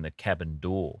to open the cabin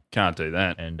door. Can't do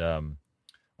that. And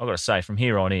I've got to say, from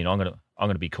here on in, I'm going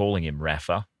to be calling him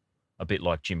Rafa, a bit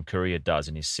like Jim Courier does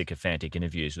in his sycophantic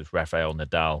interviews with Rafael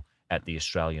Nadal at the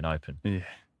Australian Open. Yeah.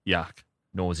 Yuck.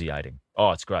 Nauseating.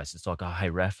 Oh, it's gross. It's like, oh, hey,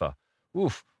 Rafa.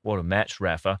 Oof, what a match,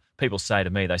 Rafa. People say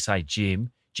to me, they say, Jim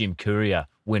Courier,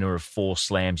 winner of 4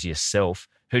 slams yourself.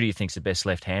 Who do you think's the best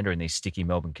left-hander in these sticky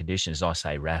Melbourne conditions? I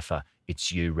say, Rafa.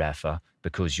 It's you, Rafa,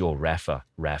 because you're Rafa.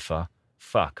 Rafa.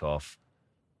 Fuck off.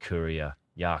 Courier.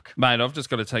 Yuck. Mate, I've just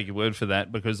got to take your word for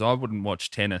that, because I wouldn't watch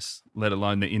tennis, let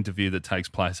alone the interview that takes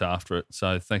place after it.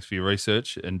 So thanks for your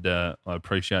research, and I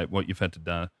appreciate what you've had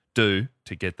to do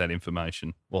to get that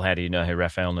information. Well, how do you know who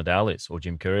Rafael Nadal is or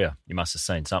Jim Courier? You must have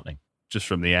seen something. Just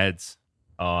from the ads.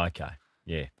 Oh, okay.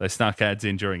 Yeah. They snuck ads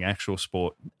in during actual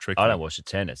sport. Tricky. I don't watch the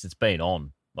tennis. It's been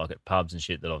on, like at pubs and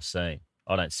shit that I've seen.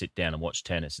 I don't sit down and watch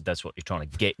tennis. If that's what you're trying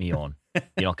to get me on,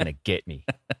 you're not going to get me.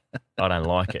 I don't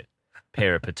like it.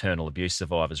 Pair of paternal abuse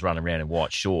survivors running around in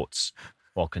white shorts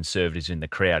while conservatives in the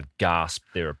crowd gasp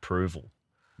their approval.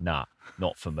 Nah,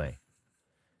 not for me.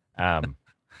 I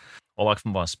like for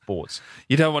my sports.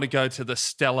 You don't want to go to the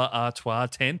Stella Artois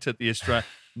tent at the Australia?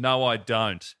 No, I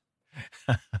don't.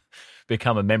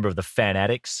 Become a member of the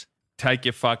Fanatics. Take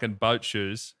your fucking boat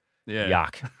shoes. Yeah.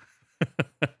 Yuck.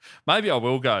 Maybe I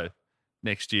will go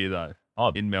next year, though,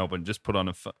 in Melbourne. Just put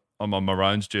on my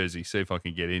Maroons jersey, see if I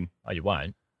can get in. Oh, you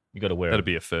won't? You got to wear. That'd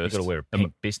be a first. You got to wear a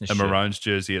pink business shirt. A Maroons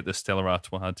jersey at the Stella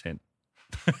Artois tent.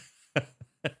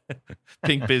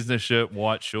 Pink business shirt,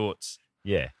 white shorts.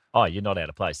 Yeah. Oh, you're not out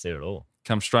of place there at all.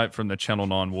 Come straight from the Channel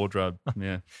 9 wardrobe.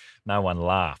 Yeah. No one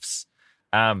laughs.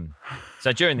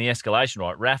 So during the escalation,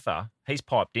 right, Rafa, he's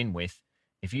piped in with,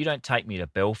 if you don't take me to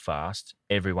Belfast,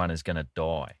 everyone is going to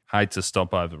die. Hates a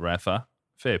stopover, Rafa.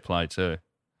 Fair play too.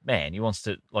 Man, he wants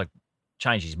to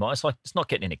change his mind. It's like, it's not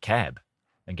getting in a cab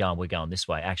and going, we're going this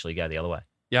way. Actually, go the other way.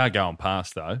 Yeah, going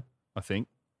past though, I think.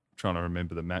 I'm trying to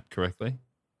remember the map correctly.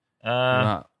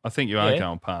 I think you are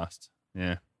going past.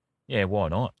 Yeah. Yeah, why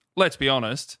not? Let's be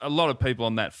honest. A lot of people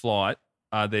on that flight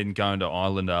are then going to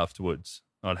Ireland afterwards,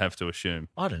 I'd have to assume.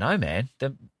 I don't know, man.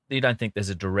 You don't think there's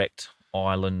a direct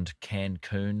Ireland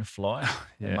Cancun flight?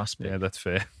 There must be. Yeah, that's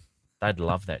fair. They'd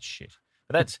love that shit.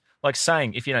 But that's like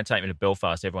saying, if you don't take me to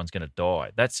Belfast, everyone's going to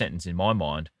die. That sentence, in my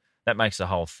mind, that makes the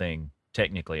whole thing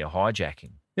technically a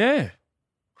hijacking. Yeah.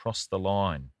 Cross the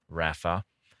line, Rafa.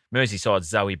 Merseyside's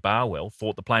Zoe Barwell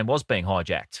thought the plane was being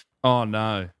hijacked. Oh,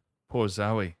 no. Poor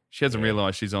Zoe. She hasn't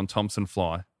realised she's on Thompson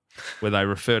Fly, where they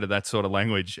refer to that sort of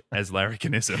language as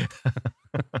larrikinism.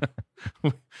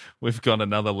 We've got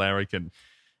another larrikin.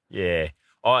 Yeah.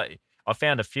 I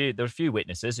found there were a few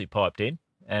witnesses who piped in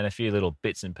and a few little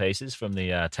bits and pieces from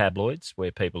the tabloids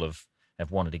where people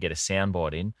have wanted to get a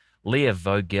soundbite in. Leah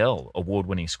Vogel,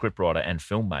 award-winning scriptwriter and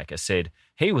filmmaker, said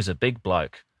he was a big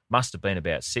bloke, Must have been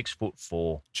about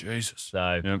 6'4". Jesus.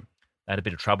 So Yep. they had a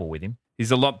bit of trouble with him. He's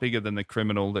a lot bigger than the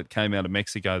criminal that came out of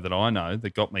Mexico that I know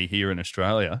that got me here in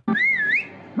Australia.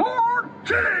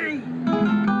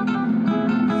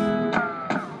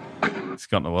 It's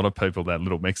gotten a lot of people, that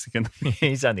little Mexican.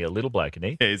 He's only a little bloke, isn't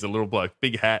he? Yeah, he's a little bloke.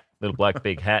 Big hat. Little bloke,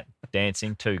 big hat,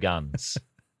 dancing, 2 guns,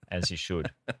 as you should.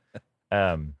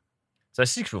 So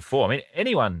 6'4". I mean,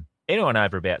 anyone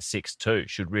over about 6'2"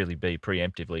 should really be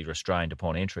preemptively restrained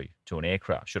upon entry to an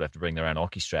aircraft. Should have to bring their own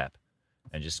hockey strap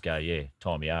and just go, yeah,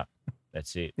 tie me up.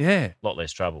 That's it. Yeah. A lot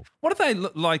less trouble. What do they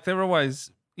look like? They're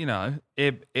always,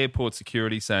 airport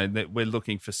security saying that we're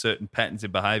looking for certain patterns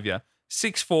in behaviour.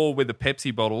 6'4" with a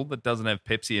Pepsi bottle that doesn't have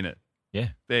Pepsi in it. Yeah.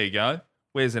 There you go.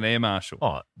 Where's an air marshal?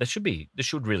 Oh, there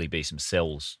should really be some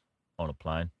cells on a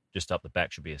plane. Just up the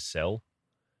back should be a cell,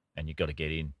 and you've got to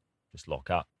get in. Just lock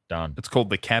up. Done. It's called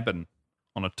the cabin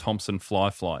on a Thompson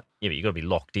flight. Yeah, but you've got to be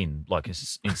locked in, like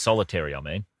in solitary, I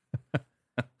mean.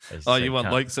 You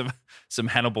want like some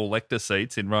Hannibal Lecter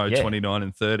seats in row 29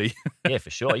 and 30. Yeah, for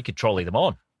sure. You could trolley them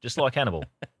on, just like Hannibal.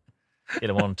 Get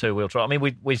them on 2-wheel trolley. I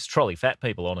mean, we trolley fat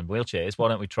people on in wheelchairs. Why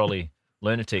don't we trolley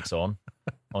lunatics on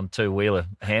 2-wheeler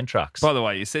hand trucks? By the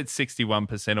way, you said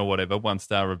 61% or whatever,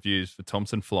 1-star reviews for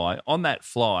Thompson Fly. On that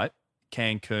flight,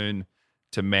 Cancun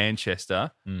to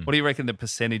Manchester, what do you reckon the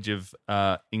percentage of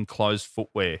enclosed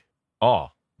footwear?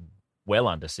 Oh, well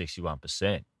under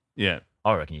 61%. Yeah.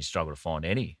 I reckon you struggle to find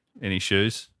any. Any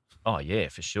shoes? Oh, yeah,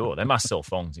 for sure. They must sell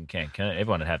thongs in Cancun.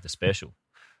 Everyone would have the special.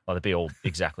 Like, they'd be all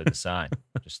exactly the same,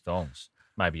 just thongs.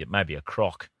 Maybe a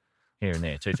croc here and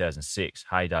there. 2006,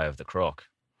 heyday of the croc.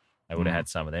 They would have had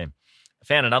some of them. I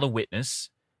found another witness,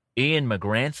 Ian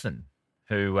McGrantham,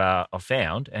 who I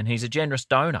found, and he's a generous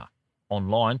donor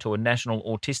online to a National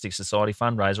Autistic Society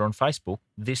fundraiser on Facebook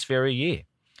this very year.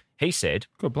 He said...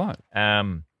 Good bloke.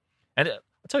 And I'll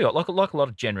tell you what, like a lot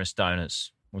of generous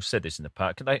donors, we've said this in the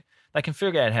past, they can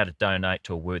figure out how to donate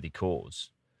to a worthy cause.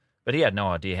 But he had no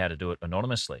idea how to do it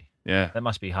anonymously. Yeah. That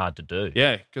must be hard to do.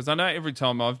 Yeah, because I know every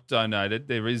time I've donated,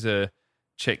 there is a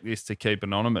checklist to keep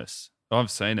anonymous. I've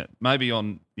seen it. Maybe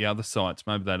on the other sites,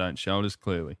 maybe they don't show it as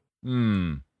clearly.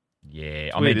 Yeah.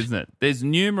 It's weird, isn't it? There's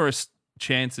numerous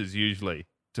chances usually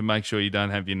to make sure you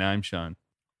don't have your name shown.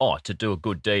 Oh, to do a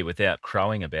good deed without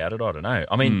crowing about it, I don't know.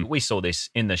 I mean, we saw this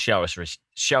in the show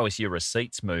us your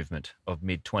receipts movement of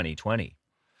mid-2020.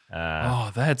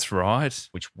 That's right.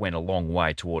 Which went a long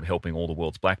way toward helping all the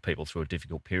world's black people through a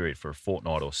difficult period for a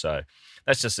fortnight or so.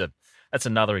 That's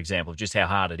another example of just how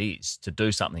hard it is to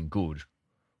do something good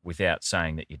without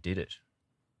saying that you did it.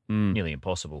 Nearly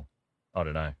impossible. I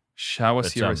don't know. Show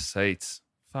us your receipts.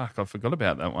 Fuck, I forgot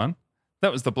about that one.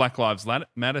 That was the Black Lives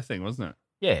Matter thing, wasn't it?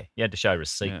 Yeah, you had to show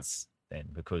receipts then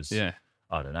because, I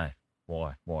don't know,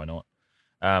 why not?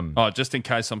 Just in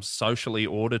case I'm socially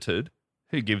audited,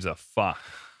 who gives a fuck?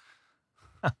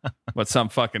 What, some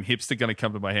fucking hipster going to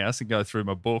come to my house and go through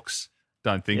my books?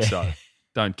 Don't think so.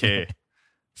 Don't care.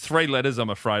 3 letters I'm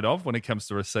afraid of when it comes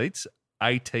to receipts.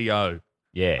 ATO.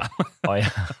 Yeah.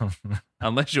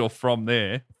 Unless you're from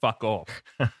there, fuck off.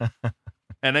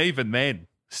 And even then,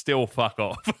 still fuck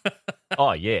off.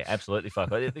 Oh, yeah, absolutely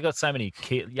fuck off. They've got so many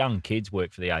young kids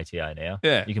work for the ATO now.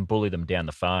 Yeah. You can bully them down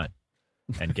the phone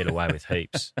and get away with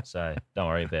heaps. So don't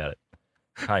worry about it.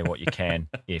 Pay what you can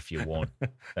if you want.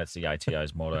 That's the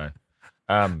ATO's motto.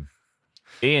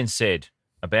 Ian said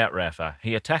about Rafa,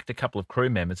 he attacked a couple of crew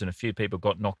members and a few people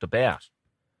got knocked about.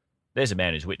 There's a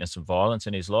man who's witnessed some violence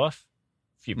in his life.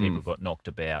 A few people got knocked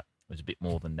about. It was a bit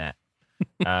more than that.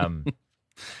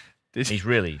 He's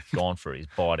really gone for it. He's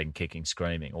biting, kicking,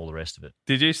 screaming, all the rest of it.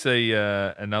 Did you see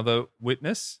another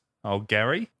witness?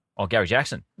 Gary? Gary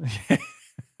Jackson.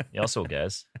 Yeah, I saw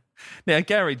Gaz. Now,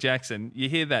 Gary Jackson, you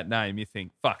hear that name, you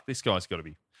think, fuck, this guy's got to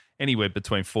be anywhere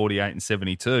between 48 and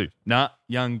 72. Nah,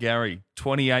 young Gary,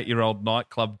 28-year-old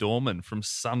nightclub doorman from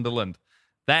Sunderland.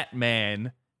 That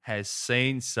man has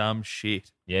seen some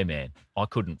shit. Yeah, man. I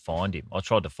couldn't find him. I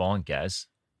tried to find Gaz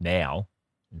now.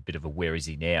 A bit of a where is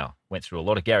he now? Went through a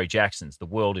lot of Gary Jacksons. The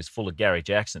world is full of Gary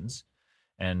Jacksons.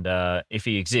 And if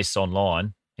he exists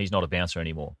online, he's not a bouncer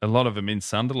anymore. A lot of them in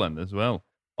Sunderland as well.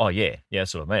 Oh, yeah. Yeah,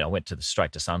 that's what I mean. I went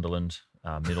straight to Sunderland,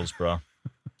 Middlesbrough.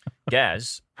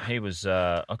 Gaz, he was,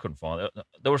 I couldn't find it.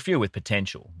 There were a few with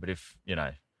potential, but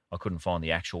I couldn't find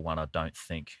the actual one, I don't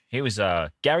think.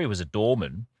 Gary was a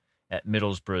doorman at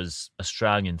Middlesbrough's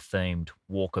Australian-themed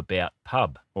walkabout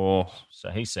pub. Oh. So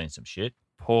he's seen some shit.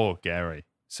 Poor Gary.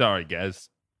 Sorry, Gaz.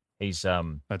 He's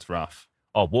that's rough.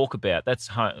 Oh, walkabout. That's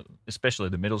home, especially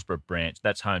the Middlesbrough branch.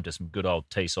 That's home to some good old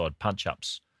Teesside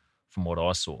punch-ups, from what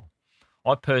I saw.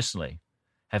 I personally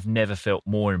have never felt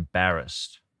more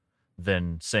embarrassed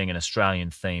than seeing an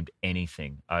Australian-themed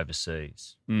anything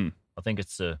overseas. Mm. I think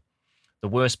it's the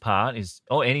worst part is,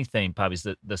 or any theme pub is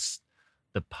the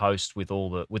post with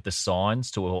the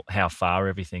signs to how far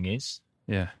everything is.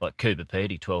 Yeah. Like Cooper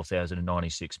Pedy,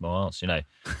 12,096 miles.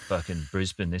 Fucking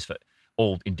Brisbane,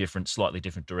 all in slightly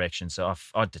different directions. So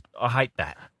I hate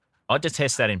that. I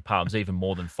detest that in pubs even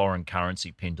more than foreign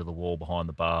currency pinned to the wall behind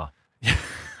the bar.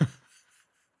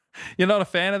 You're not a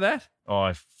fan of that?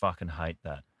 I fucking hate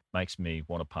that. Makes me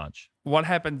want to punch. What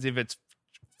happens if it's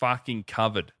fucking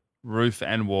covered, roof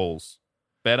and walls?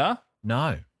 Better?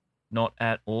 No, not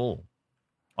at all.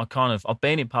 I've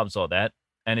been in pubs like that,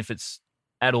 and if it's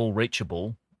at all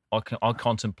reachable, I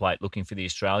contemplate looking for the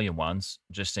Australian ones,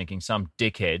 just thinking some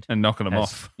dickhead. And knocking them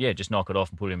off. Yeah, just knock it off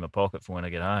and put it in my pocket for when I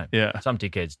get home. Yeah. Some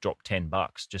dickheads drop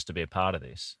 $10 just to be a part of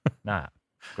this. Nah,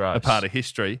 gross. A part of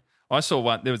history. I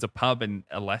saw there was a pub in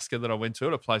Alaska that I went to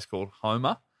at a place called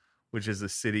Homer, which is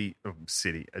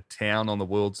a town on the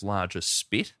world's largest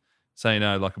spit. So,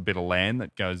 like a bit of land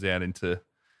that goes out into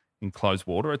enclosed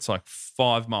water. It's like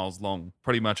 5 miles long,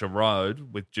 pretty much a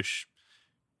road with just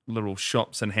little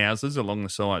shops and houses along the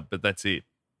side, but that's it.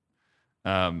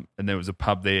 And there was a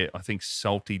pub there, I think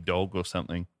Salty Dog or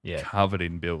something, covered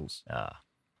in bills.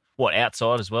 What,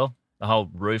 outside as well? The whole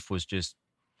roof was just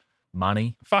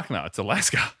money? Fuck no, it's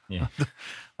Alaska. Yeah.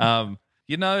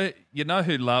 You know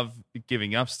who love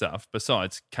giving up stuff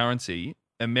besides currency?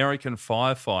 American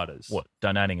firefighters. What,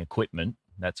 donating equipment,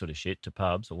 that sort of shit to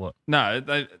pubs or what? No,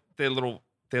 they're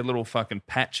little fucking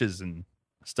patches and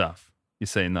stuff you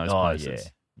see in those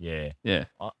places. Yeah. Yeah.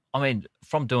 I mean,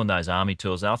 from doing those army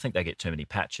tours, I think they get too many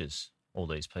patches, all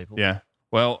these people. Yeah.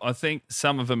 Well, I think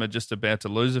some of them are just about to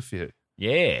lose a few.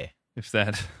 Yeah. If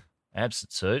that.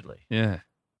 Absolutely. Yeah.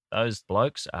 Those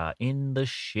blokes are in the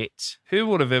shit. Who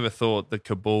would have ever thought that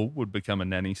Kabul would become a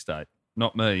nanny state?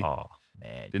 Not me. Oh,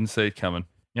 man. Didn't see it coming.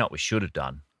 You know what we should have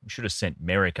done? We should have sent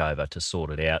Merrick over to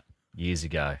sort it out years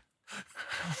ago.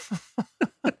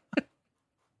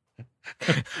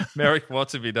 Merrick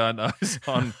Watts, if you don't know, is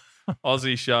on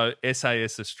Aussie show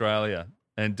SAS Australia.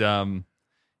 And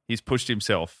he's pushed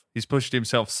himself. He's pushed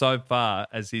himself so far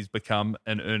as he's become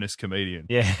an earnest comedian.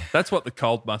 Yeah. That's what the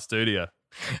cold must do to you.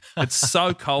 It's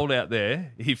so cold out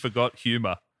there, he forgot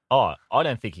humour. Oh, I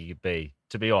don't think he could be,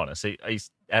 to be honest.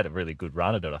 He's had a really good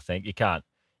run at it, I think. You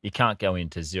can't go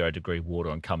into 0 degree water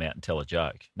and come out and tell a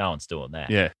joke. No one's doing that.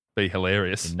 Yeah, be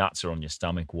hilarious. Your nuts are on your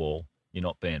stomach wall. You're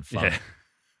not being funny.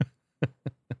 Yeah.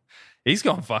 He's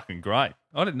gone fucking great.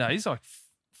 I didn't know. He's like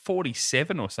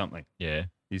 47 or something. Yeah.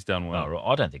 He's done well. No,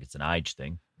 I don't think it's an age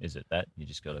thing, is it? That you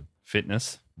just got to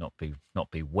fitness, not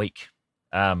be weak.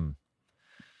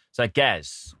 So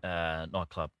Gaz,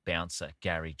 nightclub bouncer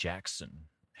Gary Jackson,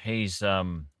 he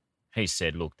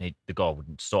said, look, the guy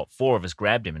wouldn't stop. 4 of us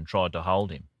grabbed him and tried to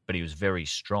hold him, but he was very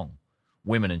strong.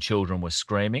 Women and children were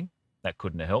screaming. That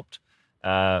couldn't have helped.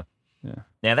 Yeah.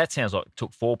 Now that sounds like it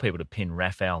took 4 people to pin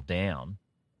Raphael down.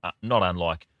 Not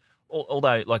unlike,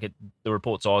 although the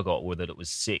reports I got were that it was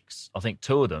 6. I think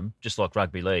 2 of them, just like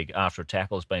rugby league, after a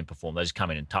tackle has been performed, they just come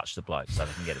in and touch the bloke so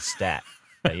they can get a stat.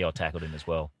 Yeah, I tackled him as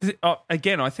well.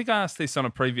 Again, I think I asked this on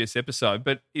a previous episode,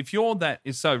 but if you're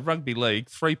rugby league,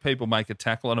 3 people make a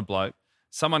tackle on a bloke,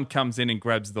 someone comes in and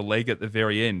grabs the leg at the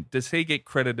very end. Does he get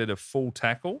credited a full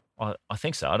tackle? I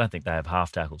think so. I don't think they have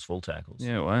half tackles, full tackles.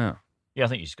 Yeah, wow. Yeah, I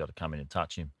think you just got to come in and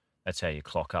touch him. That's how you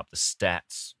clock up the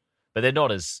stats. But they're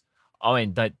not as,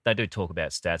 they do talk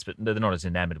about stats, but they're not as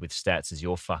enamored with stats as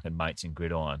your fucking mates in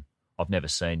Gridiron. I've never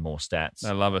seen more stats.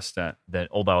 I love a stat.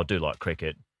 Although I do like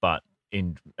cricket, but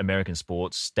in American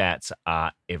sports, stats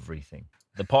are everything.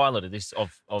 The pilot of this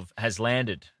has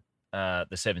landed the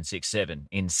 767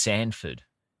 in Sanford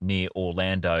near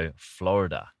Orlando,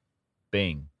 Florida.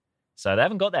 Bing. So they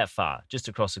haven't got that far, just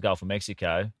across the Gulf of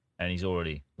Mexico, and he's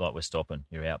already like, we're stopping.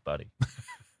 You're out, buddy.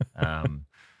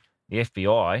 The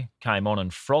FBI came on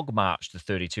and frog marched the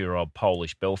 32-year-old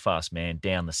Polish Belfast man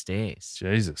down the stairs.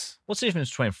 Jesus. What's the difference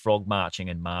between frog marching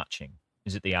and marching?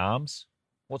 Is it the arms?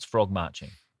 What's frog marching?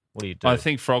 What do you do? I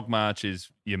think frog march is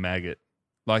your maggot.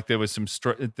 Like there was some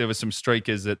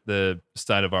streakers at the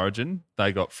State of Origin.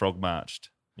 They got frog marched.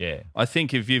 Yeah. I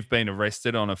think if you've been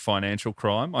arrested on a financial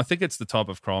crime, I think it's the type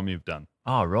of crime you've done.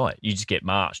 Oh, right. You just get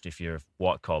marched if you're a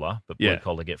white collar, but blue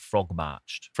collar get frog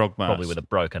marched. Frog marched. Probably with a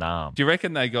broken arm. Do you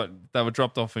reckon they were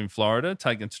dropped off in Florida,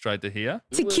 taken straight to here?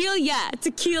 To kill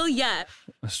ya.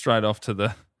 Straight off to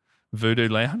the Voodoo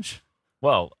Lounge?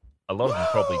 Well, a lot of them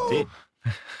probably did.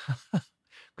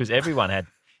 Because everyone had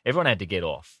to get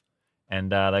off.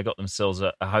 And they got themselves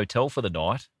a hotel for the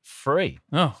night, free.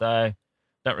 Oh. So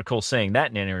don't recall seeing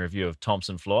that in any review of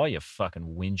Thompson Fly, you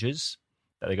fucking whingers.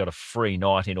 that they got a free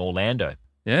night in Orlando.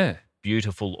 Yeah.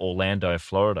 Beautiful Orlando,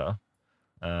 Florida.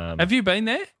 Have you been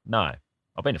there? No.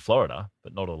 I've been to Florida,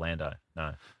 but not Orlando.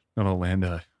 No. Not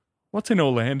Orlando. What's in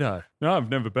Orlando? No, I've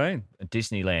never been.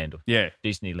 Disneyland. Yeah.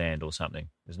 Disneyland or something,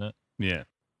 isn't it? Yeah.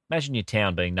 Imagine your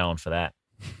town being known for that.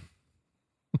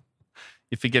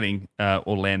 You're forgetting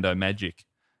Orlando Magic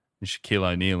and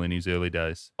Shaquille O'Neal in his early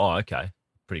days. Oh, okay.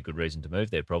 Pretty good reason to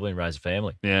move there, probably, and raise a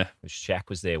family. Yeah. Shaq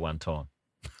was there one time.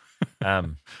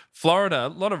 Florida, a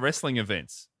lot of wrestling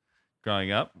events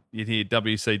growing up. You'd hear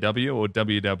WCW or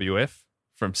WWF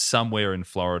from somewhere in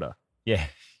Florida. Yeah,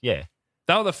 yeah.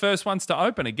 They were the first ones to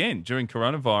open again during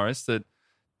coronavirus, that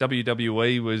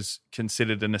WWE was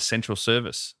considered an essential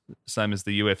service, same as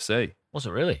the UFC. Was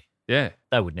it really? Yeah.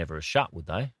 They would never have shut, would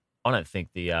they? I don't think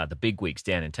the bigwigs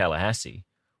down in Tallahassee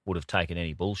would have taken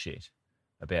any bullshit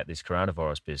about this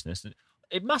coronavirus business.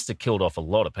 It must have killed off a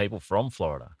lot of people from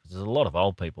Florida because there's a lot of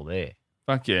old people there.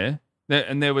 Fuck yeah.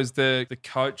 And there was the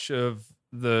coach of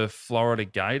the Florida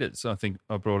Gators. I think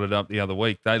I brought it up the other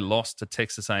week. They lost to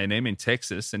Texas A&M in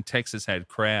Texas, and Texas had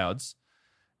crowds.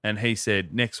 And he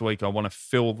said, next week I want to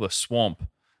fill the swamp.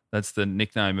 That's the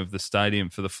nickname of the stadium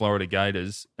for the Florida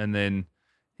Gators. And then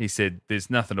he said, there's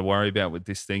nothing to worry about with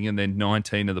this thing. And then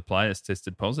 19 of the players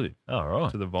tested positive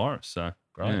to the virus. So,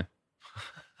 great. Yeah.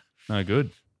 No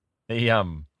good.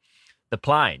 The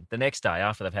plane, the next day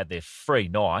after they've had their free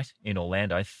night in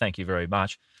Orlando, thank you very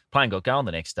much, plane got going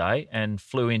the next day and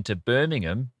flew into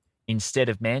Birmingham instead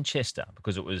of Manchester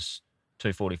because it was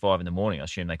 2:45 in the morning. I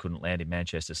assume they couldn't land in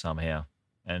Manchester somehow.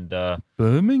 And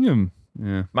Birmingham?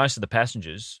 Yeah. Most of the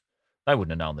passengers, they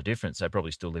wouldn't have known the difference. They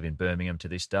probably still live in Birmingham to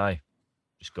this day.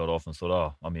 Just got off and thought,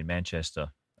 oh, I'm in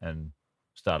Manchester, and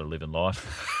started living life.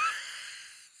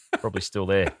 Probably still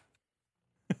there.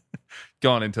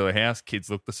 Gone into the house, kids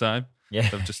look the same. Yeah.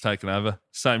 They've just taken over.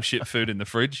 Same shit food in the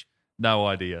fridge. No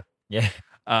idea. Yeah.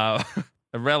 A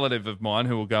relative of mine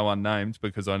who will go unnamed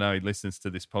because I know he listens to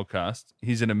this podcast,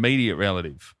 he's an immediate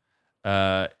relative.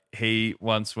 He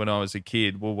once, when I was a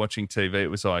kid, we were watching TV. It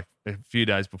was like a few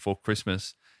days before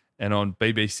Christmas, and on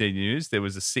BBC News, there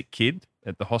was a sick kid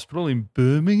at the hospital in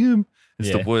Birmingham.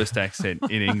 It's the worst accent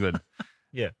in England.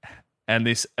 Yeah. And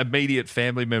this immediate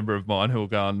family member of mine who will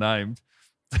go unnamed,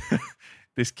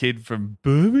 this kid from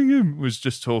Birmingham was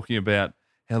just talking about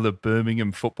how the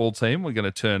Birmingham football team were going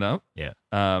to turn up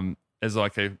as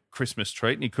like a Christmas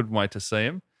treat, and he couldn't wait to see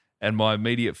him. And my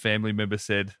immediate family member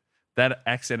said, that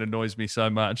accent annoys me so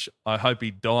much, I hope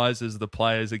he dies as the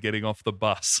players are getting off the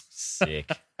bus. Sick.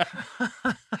 I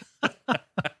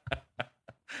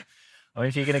mean,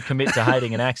 if you're going to commit to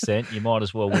hating an accent, you might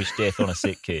as well wish death on a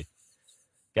sick kid.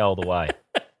 Go all the way.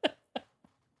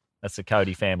 That's the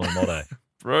Cody family motto.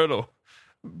 Brutal.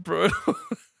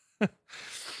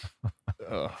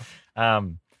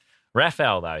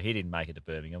 Raphael, though, he didn't make it to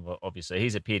Birmingham. Obviously,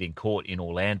 he's appeared in court in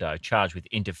Orlando, charged with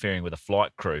interfering with a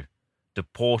flight crew,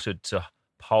 deported to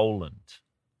Poland.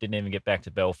 Didn't even get back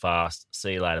to Belfast.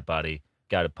 See you later, buddy.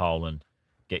 Go to Poland,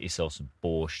 get yourself some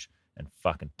borscht, and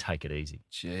fucking take it easy.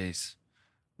 Jeez.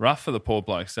 Rough for the poor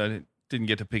bloke. So he didn't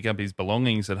get to pick up his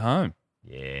belongings at home.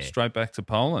 Yeah. Straight back to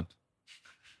Poland.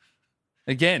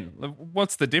 Again,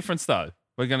 what's the difference, though?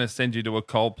 We're going to send you to a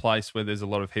cold place where there's a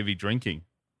lot of heavy drinking.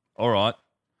 All right.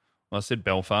 Well, I said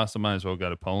Belfast. I may as well go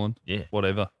to Poland. Yeah.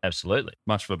 Whatever. Absolutely.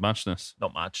 Much for muchness.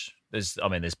 Not much. There's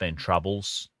been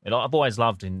troubles. And I've always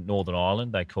loved in Northern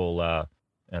Ireland, they call a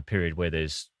period where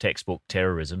there's textbook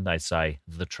terrorism, they say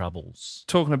the Troubles.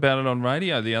 Talking about it on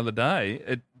radio the other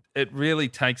day, it really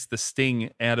takes the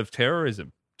sting out of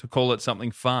terrorism to call it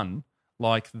something fun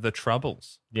like the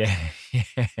Troubles. Yeah,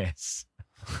 yes.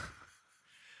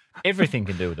 Everything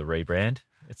can do with a rebrand.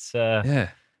 It's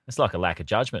it's like a lack of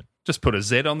judgment. Just put a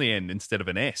Z on the end instead of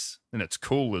an S, and it's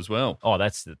cool as well. Oh,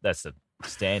 that's the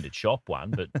standard shop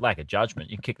one, but lack of judgment.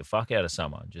 You kick the fuck out of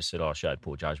someone. Just said, I showed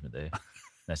poor judgment there.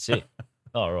 That's it.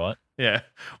 All right. Yeah.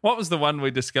 What was the one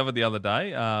we discovered the other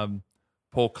day?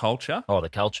 Poor culture. Oh, the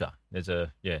culture. There's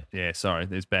Yeah, sorry.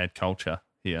 There's bad culture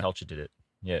here. Culture did it.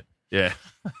 Yeah. Yeah.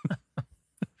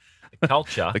 The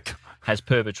culture has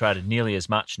perpetrated nearly as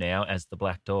much now as the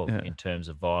black dog in terms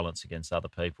of violence against other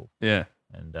people. Yeah.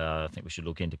 And I think we should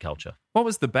look into culture. What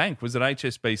was the bank? Was it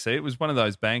HSBC? It was one of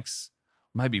those banks,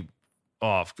 maybe,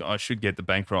 I should get the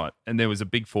bank right. And there was a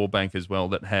Big Four bank as well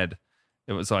that had,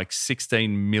 it was like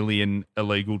 16 million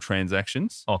illegal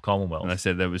transactions. Oh, Commonwealth. And they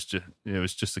said it was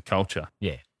just the culture.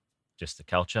 Yeah, just the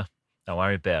culture. Don't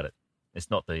worry about it. It's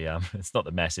not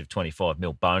the massive 25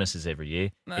 mil bonuses every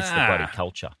year. It's the bloody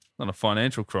culture. Not a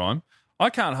financial crime. I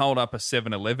can't hold up a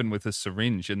 7-Eleven with a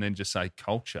syringe and then just say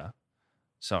culture.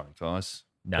 Sorry, guys.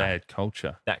 No. Bad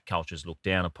culture. That culture's looked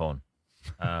down upon.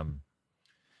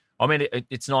 I mean,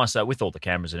 it's nice that with all the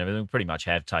cameras and everything, we pretty much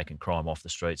have taken crime off the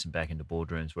streets and back into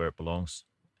boardrooms where it belongs.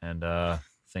 And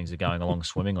things are going along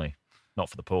swimmingly. Not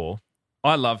for the poor.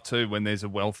 I love, too, when there's a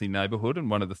wealthy neighbourhood, and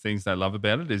one of the things they love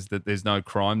about it is that there's no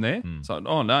crime there. It's like,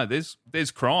 oh, no,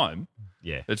 there's crime.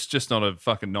 Yeah. It's just not a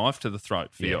fucking knife to the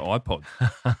throat for your iPod.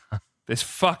 There's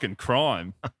fucking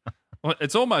crime. Well,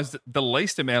 it's almost the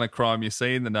least amount of crime you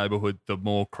see in the neighbourhood, the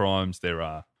more crimes there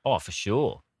are. Oh, for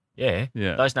sure. Yeah.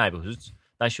 Those neighbourhoods,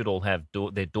 they should all have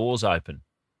their doors open.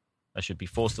 They should be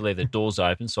forced to leave their doors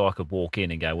open so I could walk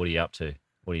in and go, what are you up to?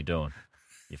 What are you doing?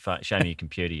 Show me your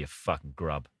computer, you fucking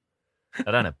grub.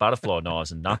 They don't have butterfly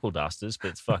knives and knuckle dusters,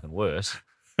 but it's fucking worse.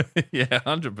 Yeah,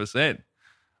 100%.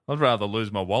 I'd rather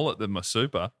lose my wallet than my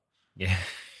super. Yeah.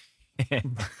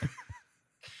 Anyway,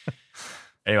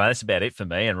 that's about it for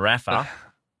me. And Rafa,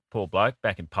 poor bloke,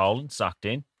 back in Poland, sucked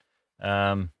in.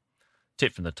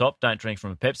 Tip from the top, don't drink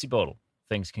from a Pepsi bottle.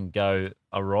 Things can go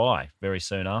awry very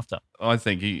soon after. I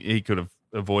think he could have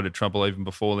avoided trouble even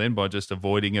before then by just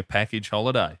avoiding a package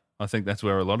holiday. I think that's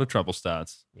where a lot of trouble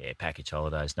starts. Yeah, package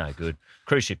holidays, no good.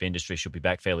 Cruise ship industry should be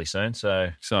back fairly soon,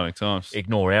 so exciting times.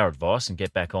 Ignore our advice and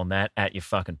get back on that at your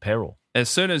fucking peril. As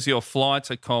soon as your flight,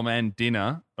 accom and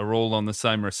dinner are all on the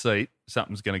same receipt,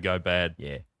 something's going to go bad.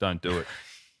 Yeah. Don't do it.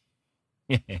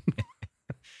 Yeah.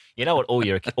 You know what? All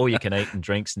you can eat and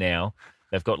drinks now,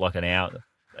 they've got like an hour.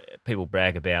 People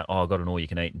brag about, I've got an all you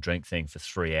can eat and drink thing for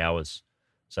 3 hours.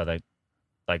 So they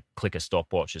click a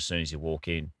stopwatch as soon as you walk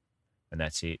in, and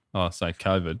that's it. Oh, so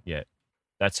COVID. Yeah.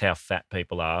 That's how fat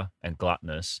people are and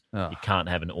gluttonous. Oh. You can't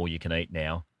have an all you can eat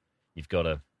now. You've got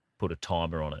to put a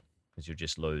timer on it because you'll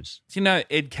just lose. Do you know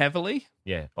Ed Cavalier?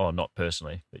 Yeah. Oh, not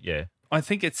personally, but yeah. I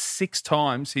think it's 6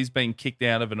 times he's been kicked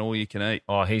out of an all you can eat.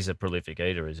 Oh, he's a prolific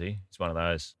eater, is he? He's one of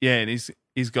those. Yeah, and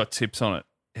he's got tips on it,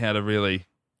 how to really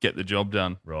get the job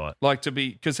done. Right. Like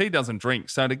because he doesn't drink.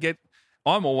 So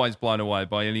I'm always blown away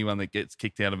by anyone that gets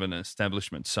kicked out of an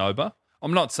establishment sober.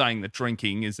 I'm not saying that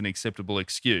drinking is an acceptable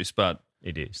excuse, but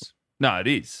it is. No, it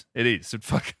is. It is. It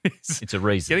fucking is. It's a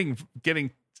reason.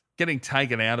 Getting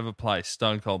taken out of a place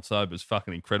stone cold sober is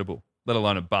fucking incredible, let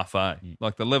alone a buffet.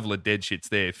 Like the level of dead shit's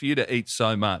there. For you to eat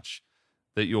so much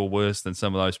that you're worse than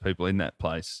some of those people in that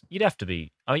place. You'd have to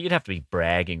be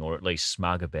bragging or at least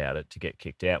smug about it to get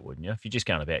kicked out, wouldn't you? If you're just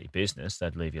going about your business,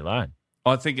 they'd leave you alone.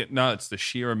 I think it's the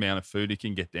sheer amount of food he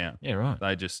can get down. Yeah, right.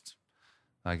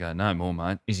 They go, no more,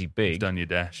 mate. Is he big? You've done your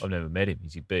dash. I've never met him.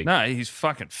 Is he big? No, he's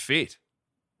fucking fit.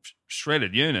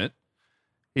 Shredded unit.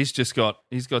 He's got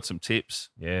some tips.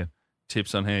 Yeah.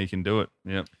 Tips on how you can do it.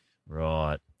 Yep.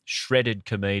 Right. Shredded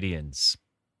comedians.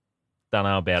 Don't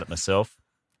know about it myself.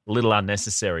 A little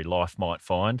unnecessary, life might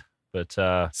find. But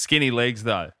skinny legs,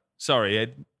 though. Sorry,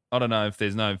 Ed. I don't know if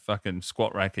there's no fucking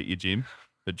squat rack at your gym,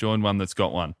 but join one that's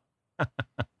got one.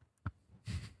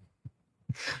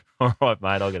 All right,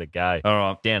 mate, I've got to go. All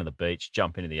right. Down to the beach,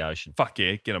 jump into the ocean. Fuck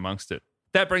yeah, get amongst it.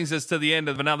 That brings us to the end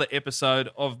of another episode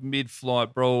of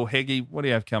Mid-Flight Brawl. Heggie, what do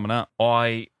you have coming up?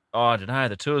 I don't know.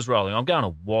 The tour's rolling. I'm going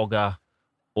to Wagga,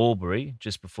 Albury,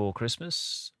 just before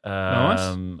Christmas.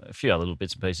 Nice. A few other little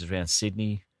bits and pieces around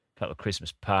Sydney, a couple of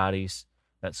Christmas parties,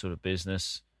 that sort of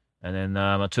business. And then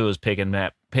my tour's picking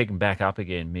back up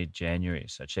again mid-January.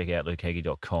 So check out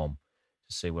lukeheggie.com.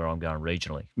 See where I'm going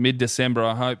regionally. Mid-December,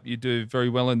 I hope you do very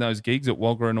well in those gigs at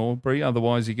Wagga and Albury.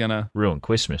 Otherwise, you're going to ruin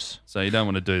Christmas. So you don't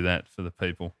want to do that for the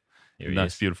people in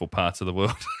those beautiful parts of the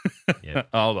world. Yep.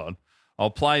 Hold on. I'll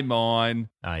play mine.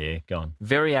 Oh, yeah, go on.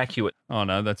 Very accurate. Oh,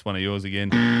 no, that's one of yours again.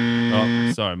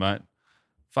 Oh, sorry, mate.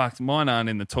 Fuck, mine aren't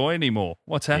in the toy anymore.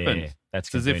 What's happened? Yeah, that's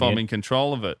it's as if I'm in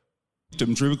control of it.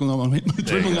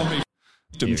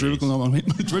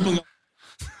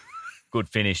 Good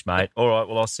finish, mate. All right,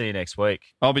 well, I'll see you next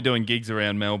week. I'll be doing gigs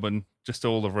around Melbourne. Just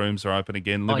all the rooms are open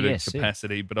again, limited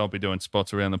capacity, but I'll be doing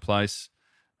spots around the place.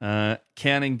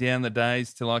 Counting down the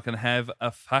days till I can have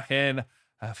a fucking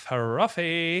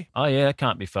frothy. Oh, yeah, that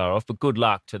can't be far off. But good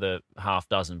luck to the half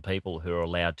dozen people who are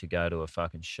allowed to go to a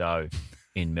fucking show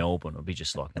in Melbourne. It'll be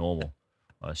just like normal,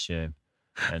 I assume.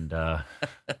 And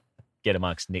get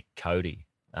amongst Nick Cody,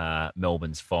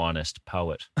 Melbourne's finest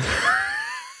poet.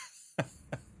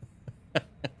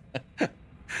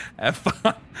 Have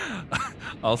fun.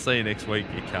 I'll see you next week,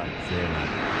 you cunt. See you, mate.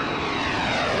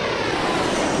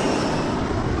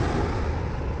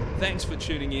 Thanks for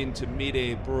tuning in to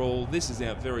Mid-Air Brawl. This is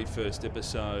our very first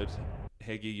episode.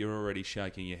 Heggie, you're already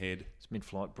shaking your head. It's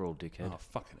Mid-Flight Brawl, dickhead. Oh,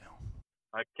 fucking hell.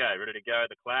 Okay, ready to go.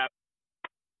 The clap.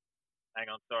 Hang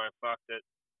on, sorry, I fucked it.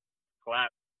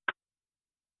 Clap.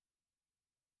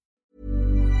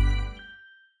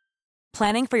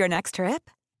 Planning for your next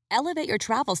trip? Elevate your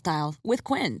travel style with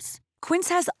Quince. Quince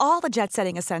has all the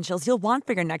jet-setting essentials you'll want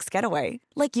for your next getaway,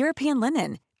 like European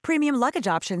linen, premium luggage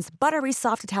options, buttery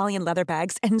soft Italian leather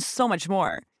bags, and so much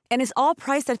more. And is all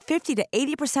priced at 50 to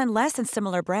 80% less than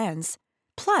similar brands.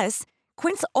 Plus,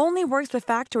 Quince only works with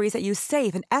factories that use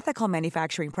safe and ethical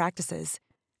manufacturing practices.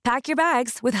 Pack your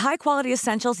bags with high-quality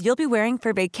essentials you'll be wearing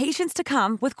for vacations to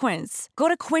come with Quince. Go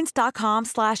to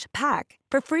quince.com/pack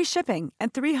for free shipping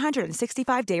and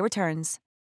 365-day returns.